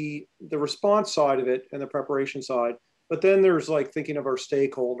the response side of it and the preparation side, but then there's like thinking of our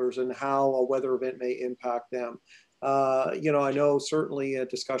stakeholders and how a weather event may impact them. You know, I know certainly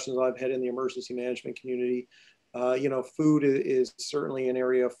discussions I've had in the emergency management community, you know, food is certainly an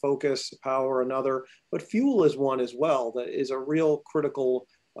area of focus, power another, but fuel is one as well that is a real critical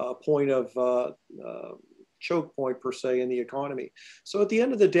point of choke point per se in the economy. So at the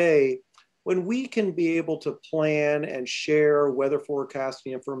end of the day, when we can be able to plan and share weather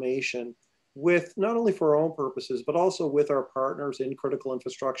forecasting information with not only for our own purposes, but also with our partners in critical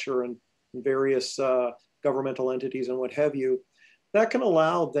infrastructure and various governmental entities and what have you, that can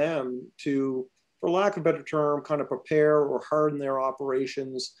allow them to, for lack of a better term, kind of prepare or harden their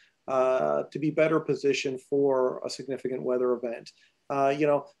operations to be better positioned for a significant weather event. You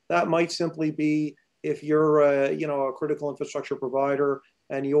know, that might simply be if you're, you know, a critical infrastructure provider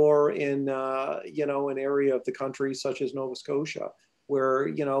and you're in, you know, an area of the country such as Nova Scotia, where,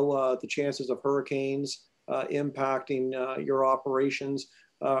 you know, the chances of hurricanes impacting your operations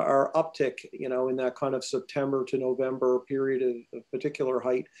are uptick, you know, in that kind of September to November period of particular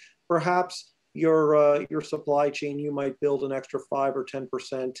height. Perhaps your supply chain, you might build an extra 5 or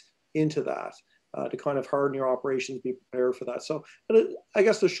 10% into that. To kind of harden your operations, be prepared for that. So I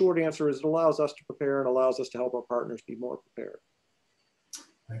guess the short answer is it allows us to prepare and allows us to help our partners be more prepared.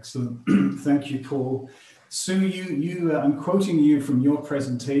 Excellent. Thank you, Paul. Sue, I'm quoting you from your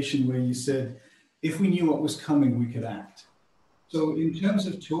presentation where you said, if we knew what was coming, we could act. So in terms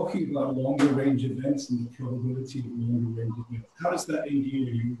of talking about longer range events and the probability of longer range events, how does that aid you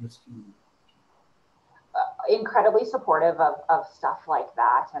in your risk community? Incredibly supportive of stuff like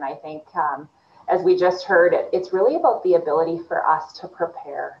that. And I think, as we just heard, it's really about the ability for us to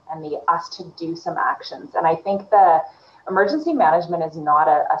prepare and us to do some actions. And I think the emergency management is not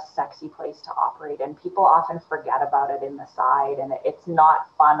a sexy place to operate, and people often forget about it in the side, and it's not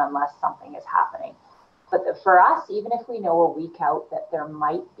fun unless something is happening. But for us, even if we know a week out that there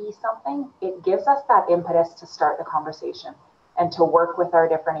might be something, it gives us that impetus to start the conversation and to work with our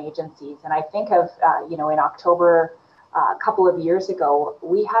different agencies. And I think of, in October, a couple of years ago,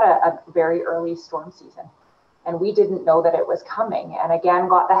 we had a very early storm season, and we didn't know that it was coming. And again,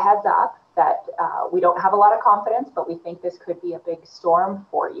 got the heads up that we don't have a lot of confidence, but we think this could be a big storm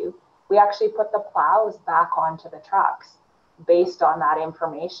for you. We actually put the plows back onto the trucks based on that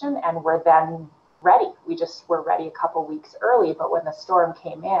information, and we're then ready. We just were ready a couple weeks early, but when the storm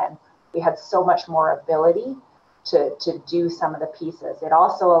came in, we had so much more ability to do some of the pieces. It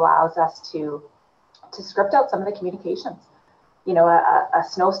also allows us to script out some of the communications. A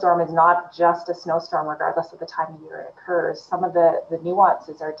snowstorm is not just a snowstorm, regardless of the time of year it occurs. Some of the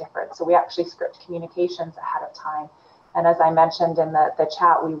nuances are different. So we actually script communications ahead of time. And as I mentioned in the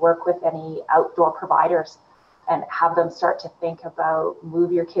chat, we work with any outdoor providers and have them start to think about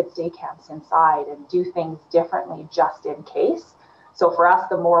move your kids' day camps inside and do things differently just in case. So for us,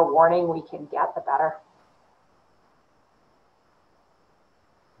 the more warning we can get, the better.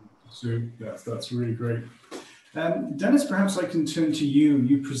 So that's really great. Dennis, perhaps I can turn to you.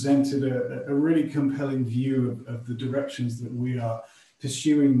 You presented a really compelling view of the directions that we are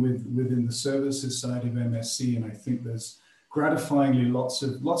pursuing within the services side of MSC, and I think there's gratifyingly lots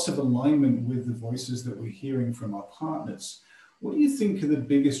of alignment with the voices that we're hearing from our partners. What do you think are the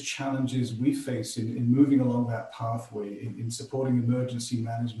biggest challenges we face in moving along that pathway in supporting emergency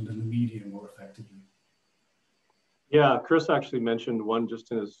management and the media more effectively? Yeah, Chris actually mentioned one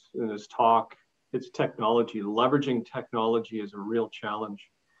just in his talk. It's technology. Leveraging technology is a real challenge.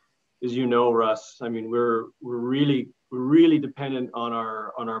 As you know, Russ, I mean, we're really dependent on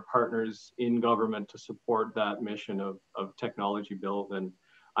our partners in government to support that mission of technology build, and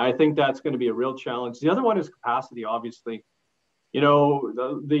I think that's going to be a real challenge. The other one is capacity. Obviously,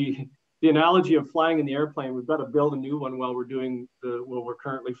 the analogy of flying in the airplane, we've got to build a new one while we're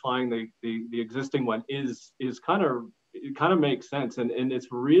currently flying the existing one is kind of makes sense, and it's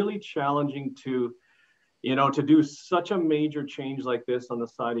really challenging to do such a major change like this on the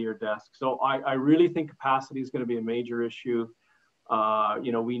side of your desk. So I really think capacity is going to be a major issue.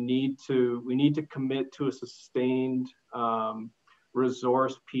 We need to commit to a sustained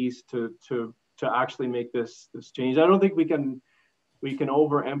resource piece to actually make this change. I don't think we can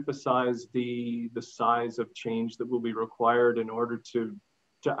overemphasize the size of change that will be required in order to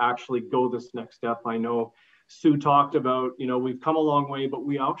actually go this next step. I know Sue talked about, we've come a long way, but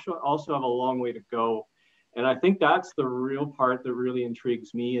we also have a long way to go. And I think that's the real part that really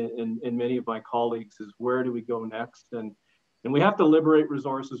intrigues me and many of my colleagues is where do we go next? And we have to liberate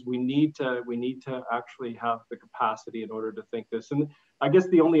resources. We need to actually have the capacity in order to think this. And I guess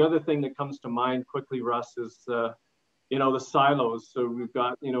the only other thing that comes to mind quickly, Russ, is the silos. So we've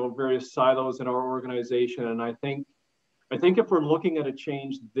got various silos in our organization, and I think if we're looking at a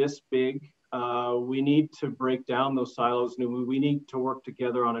change this big, we need to break down those silos. We need to work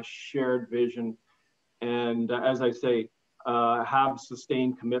together on a shared vision, and as I say, have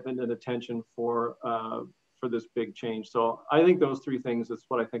sustained commitment and attention for this big change. So I think those three things is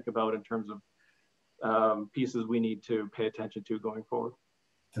what I think about in terms of pieces we need to pay attention to going forward.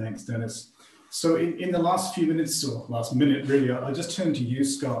 Thanks, Dennis. So in the last few minutes, or last minute really, I'll just turn to you,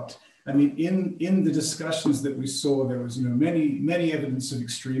 Scott. I mean, in the discussions that we saw, there was many evidence of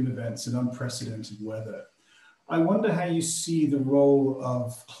extreme events and unprecedented weather. I wonder how you see the role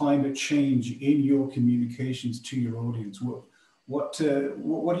of climate change in your communications to your audience. What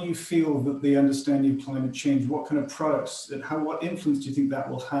do you feel that the understanding of climate change, what kind of products, and what influence do you think that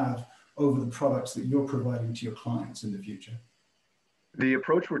will have over the products that you're providing to your clients in the future? The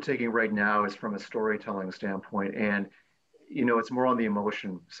approach we're taking right now is from a storytelling standpoint, and it's more on the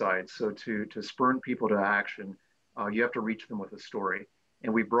emotion side. So to spur people to action, you have to reach them with a story.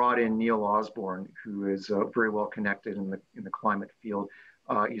 And we brought in Neil Osborne, who is very well connected in the climate field.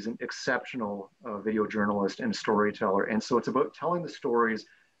 He's an exceptional video journalist and storyteller. And so it's about telling the stories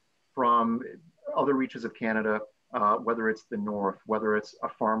from other reaches of Canada, whether it's the North, whether it's a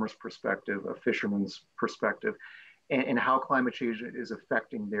farmer's perspective, a fisherman's perspective, and how climate change is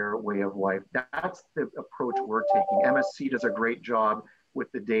affecting their way of life. That's the approach we're taking. MSC does a great job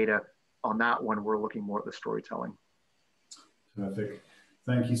with the data. On that one, we're looking more at the storytelling. Perfect.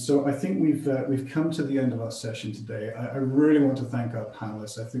 Thank you. So I think we've come to the end of our session today. I really want to thank our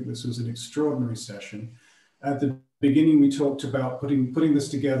panelists. I think this was an extraordinary session. At the beginning, we talked about putting this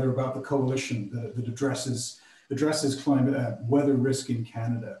together about the coalition that addresses climate weather risk in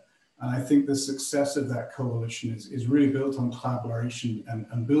Canada. And I think the success of that coalition is really built on collaboration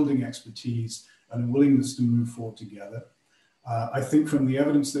and building expertise and a willingness to move forward together. I think from the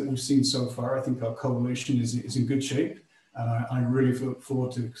evidence that we've seen so far, I think our coalition is in good shape. And I really look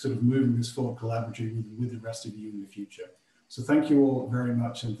forward to sort of moving this forward collaboratively with the rest of you in the future. So thank you all very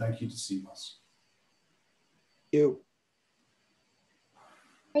much, and thank you to CMOS. Thank you.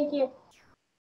 Thank you.